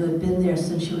women who had been there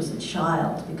since she was a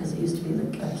child, because it used to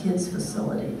be a kids'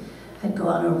 facility, had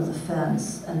gone over the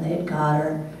fence, and they had got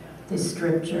her, they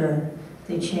stripped her,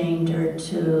 they chained her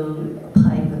to a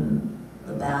pipe in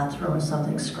the bathroom or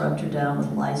something, scrubbed her down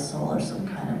with Lysol or some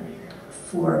kind of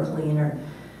floor cleaner.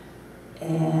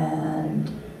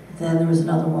 And then there was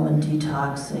another woman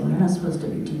detoxing. You're not supposed to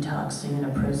be detoxing in a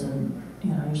prison.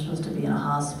 You know, you're supposed to be in a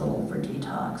hospital for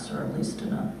detox, or at least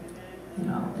in a, you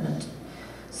know, in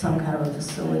some kind of a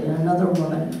facility. And another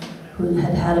woman who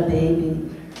had had a baby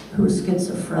who was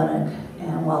schizophrenic,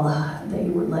 and while they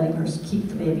were letting her keep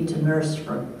the baby to nurse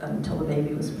until the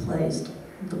baby was placed,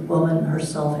 the woman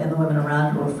herself and the women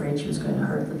around her were afraid she was going to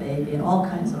hurt the baby, and all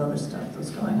kinds of other stuff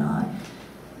was going on.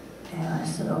 And I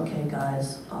said, okay,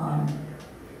 guys,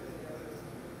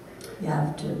 you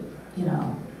have to, you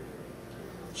know,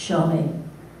 show me.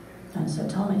 And I said,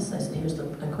 tell me. So I said, here's the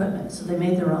equipment. So they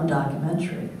made their own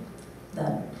documentary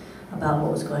about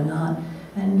what was going on.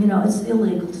 And, you know, it's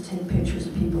illegal to take pictures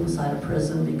of people inside a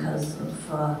prison because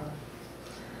of,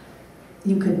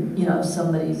 you could, you know,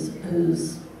 somebody's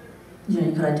who's, you know,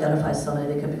 you could identify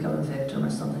somebody, they could become a victim or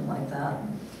something like that.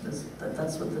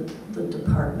 That's what the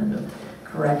Department of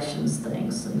Corrections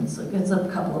thinks, and it's a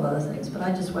couple of other things. But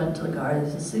I just went to the guard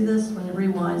and said, see this? When it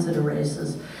rewinds, it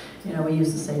erases. You know, we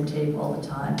use the same tape all the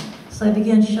time. So I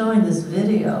began showing this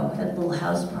video at little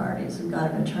house parties and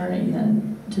got an attorney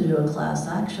in to do a class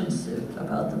action suit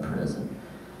about the prison.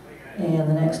 And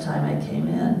the next time I came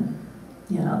in,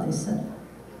 you know, they said,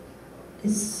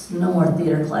 it's no more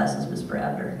theater classes, Ms.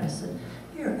 Brabner. And I said,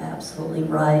 you're absolutely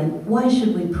right. Why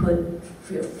should we put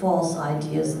false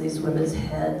ideas in these women's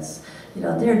heads? You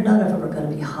know, none of them are going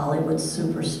to be Hollywood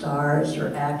superstars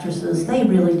or actresses. They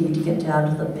really need to get down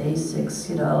to the basics,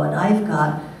 you know. And I've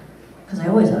got, because I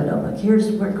always have a notebook,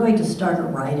 we're going to start a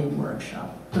writing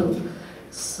workshop. Boom.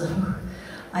 So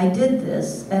I did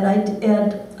this, and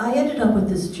I ended up with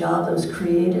this job that was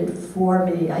created for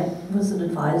me. I was an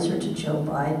advisor to Joe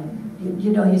Biden.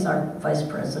 You know, he's our vice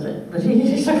president, but he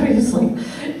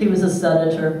was a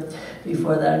senator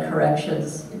before that,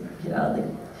 corrections. You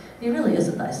know, he really is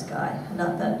a nice guy.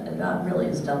 Not really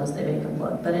as dumb as they make him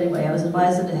look. But anyway, I was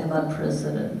advising to him on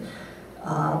prison,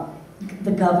 and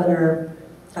the governor,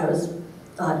 I was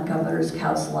on Governor's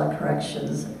Council on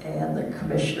Corrections, and the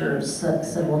commissioner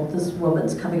said, well, this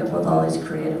woman's coming up with all these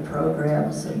creative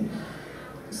programs, and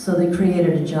so they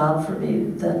created a job for me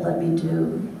that let me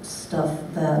do stuff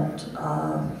that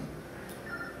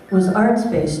was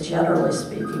arts-based, generally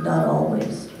speaking, not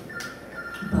always,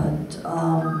 but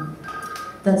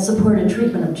that supported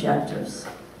treatment objectives,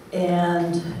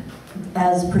 and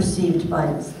as perceived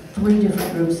by 3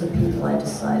 different groups of people, I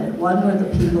decided. One were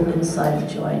the people inside the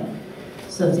joint.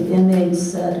 So if the inmates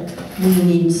said, we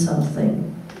need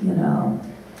something, you know,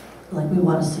 like we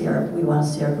want to see our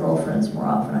girlfriends more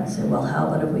often, I'd say, well, how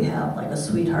about if we have like a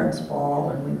sweetheart's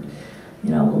ball, and we,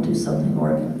 you know, we'll do something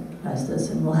organized this,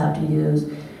 and we'll have to use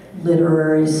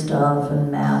literary stuff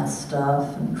and math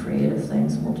stuff and creative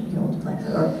things, and we'll, you know, like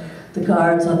that. Or the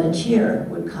guards on the cheer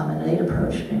would come and they'd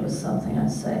approach me with something. I'd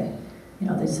say, you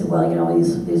know, they'd say, well, you know,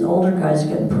 these older guys are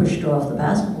getting pushed off the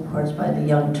basketball courts by the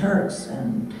young Turks,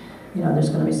 and you know, there's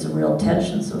going to be some real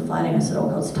tension. So finally I said,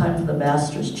 oh, it's time for the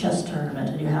Masters chess tournament,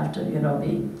 and you have to, you know,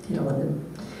 be, you know, and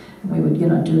we would, you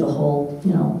know, do the whole,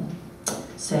 you know,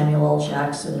 Samuel L.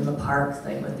 Jackson in the park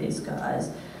thing with these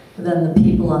guys. But then the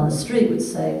people on the street would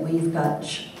say, we've got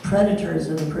predators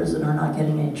in the prison who are not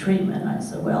getting any treatment. And I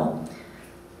said, well,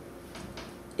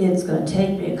 it's going to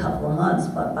take me a couple of months,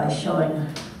 but by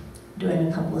doing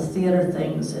a couple of theater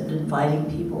things and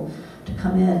inviting people to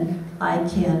come in, I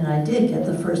can, and I did get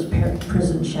the first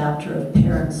prison chapter of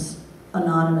Parents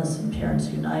Anonymous and Parents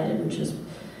United, which is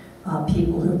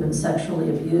people who've been sexually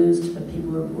abused and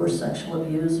people who were sexual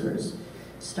abusers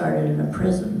started in a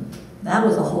prison. That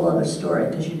was a whole other story,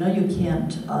 because you know you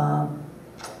can't,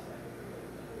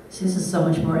 see, this is so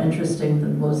much more interesting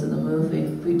than what was in the movie.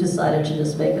 We decided to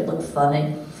just make it look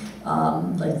funny.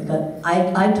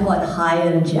 I taught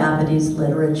high-end Japanese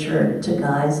literature to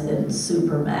guys in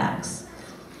Supermax,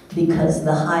 because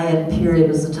the high-end period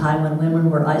was the time when women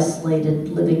were isolated,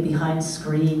 living behind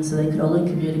screens, and they could only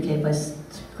communicate by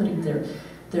putting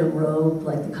their robe,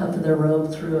 like the cuff of their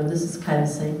robe through, and this is kind of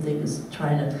the same thing as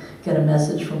trying to get a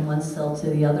message from one cell to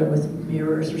the other with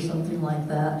mirrors or something like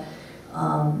that.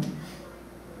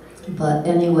 But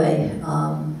anyway,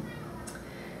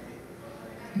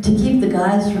 to keep the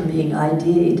guys from being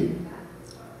ID'd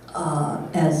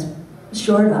as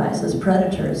short eyes, as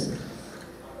predators,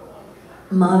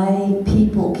 my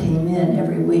people came in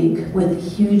every week with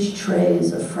huge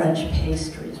trays of French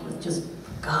pastries with just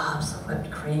gobs of whipped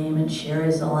cream and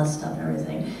cherries and all that stuff and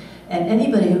everything. And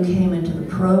anybody who came into the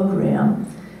program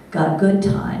got good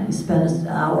time. You spent an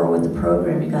hour with the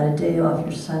program, you got a day off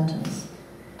your sentence.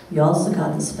 You also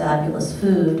got this fabulous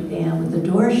food, and with the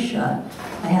doors shut,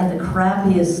 I had the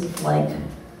crappiest, like,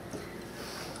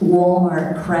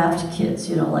 Walmart craft kits,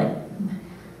 you know, like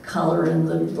coloring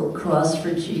the little cross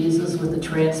for Jesus with the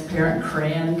transparent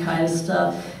crayon kind of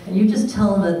stuff. And you just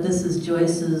tell them that this is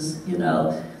Joyce's, you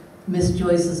know, Miss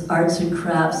Joyce's arts and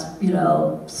crafts, you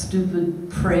know,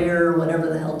 stupid prayer or whatever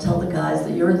the hell. Tell the guys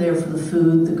that you're there for the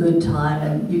food, the good time,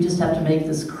 and you just have to make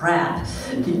this crap,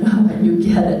 you know, and you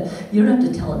get it. You don't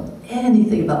have to tell them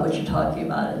anything about what you're talking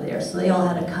about in there. So they all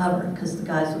had a cover, because the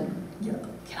guys would, you know,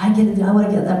 can I get it? I want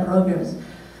to get that program.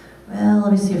 Well,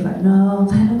 let me see if no,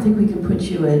 I don't think we can put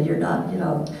you in. You're not, you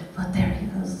know, but there, you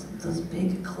know, those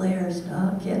big eclairs,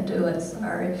 no, can't do it,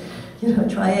 sorry. You know,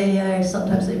 try AI,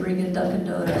 sometimes they bring in Dunkin'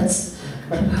 Donuts.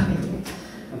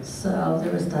 So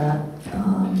there was that.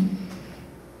 And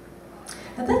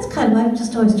that's kind of, I've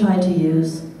just always tried to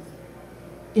use,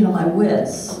 you know, my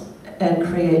wits and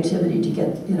creativity to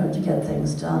get, you know, to get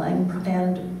things done.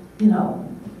 And you know,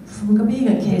 from being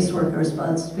a caseworker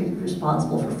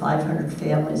responsible for 500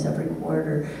 families every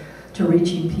quarter to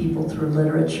reaching people through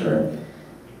literature,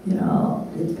 you know,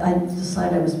 I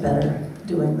decided I was better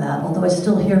doing that. Although I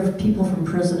still hear people from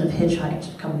prison have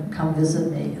hitchhiked to come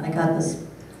visit me. I got this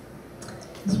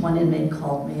one inmate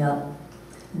called me up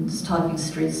and was talking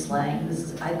street slang.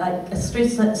 Street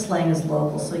slang is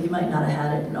local, so you might not have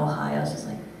had it in Ohio. I was just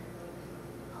like,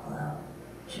 hello,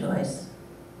 Joyce.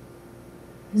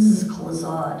 This is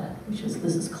Claude,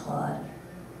 this is Claude.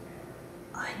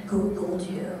 I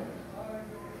Googled you.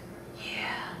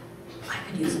 Yeah, I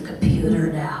could use a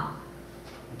computer now.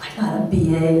 I got a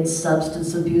BA in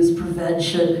substance abuse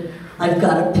prevention. I've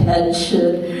got a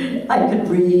pension. I could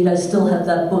read. I still have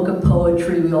that book of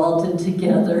poetry we all did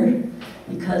together.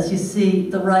 Because you see,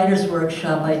 the writer's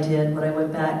workshop I did when I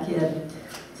went back in,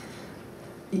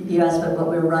 you asked me what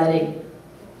we were writing.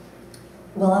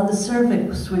 Well, on the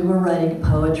surface, we were writing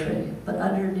poetry, but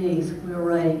underneath, we were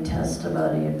writing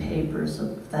testimony and papers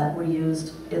that were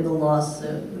used in the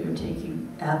lawsuit. We were taking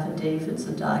affidavits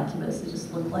and documents. It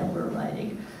just looked like we were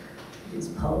writing these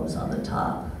poems on the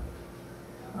top.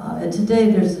 And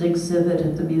today, there's an exhibit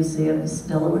at the museum, this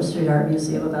Delaware Street Art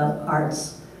Museum, about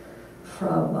arts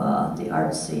from the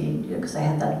art scene, because I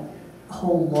had that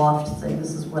whole loft thing.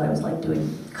 This is what I was like,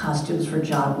 doing costumes for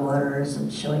John Waters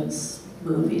and showing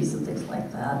movies and things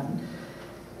like that.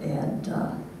 And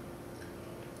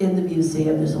in the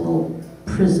museum, there's a little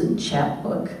prison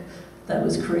chapbook that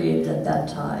was created at that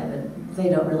time, and they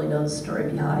don't really know the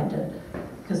story behind it,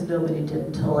 because nobody did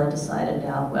until I decided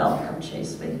now, well, come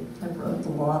chase me. I broke the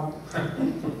law.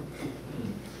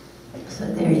 So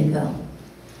there you go.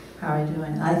 How are you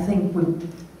doing? I think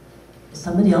is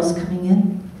somebody else coming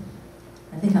in?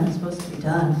 I think I'm supposed to be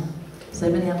done. Does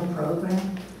anybody have a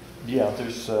program? Yeah,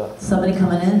 there's... Somebody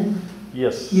coming in?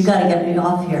 Yes. You gotta get me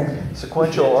off here.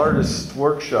 Sequential Artist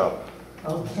Workshop.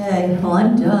 Okay, well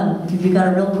I'm done. If you got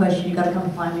a real question, you gotta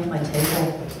come find me at my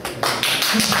table.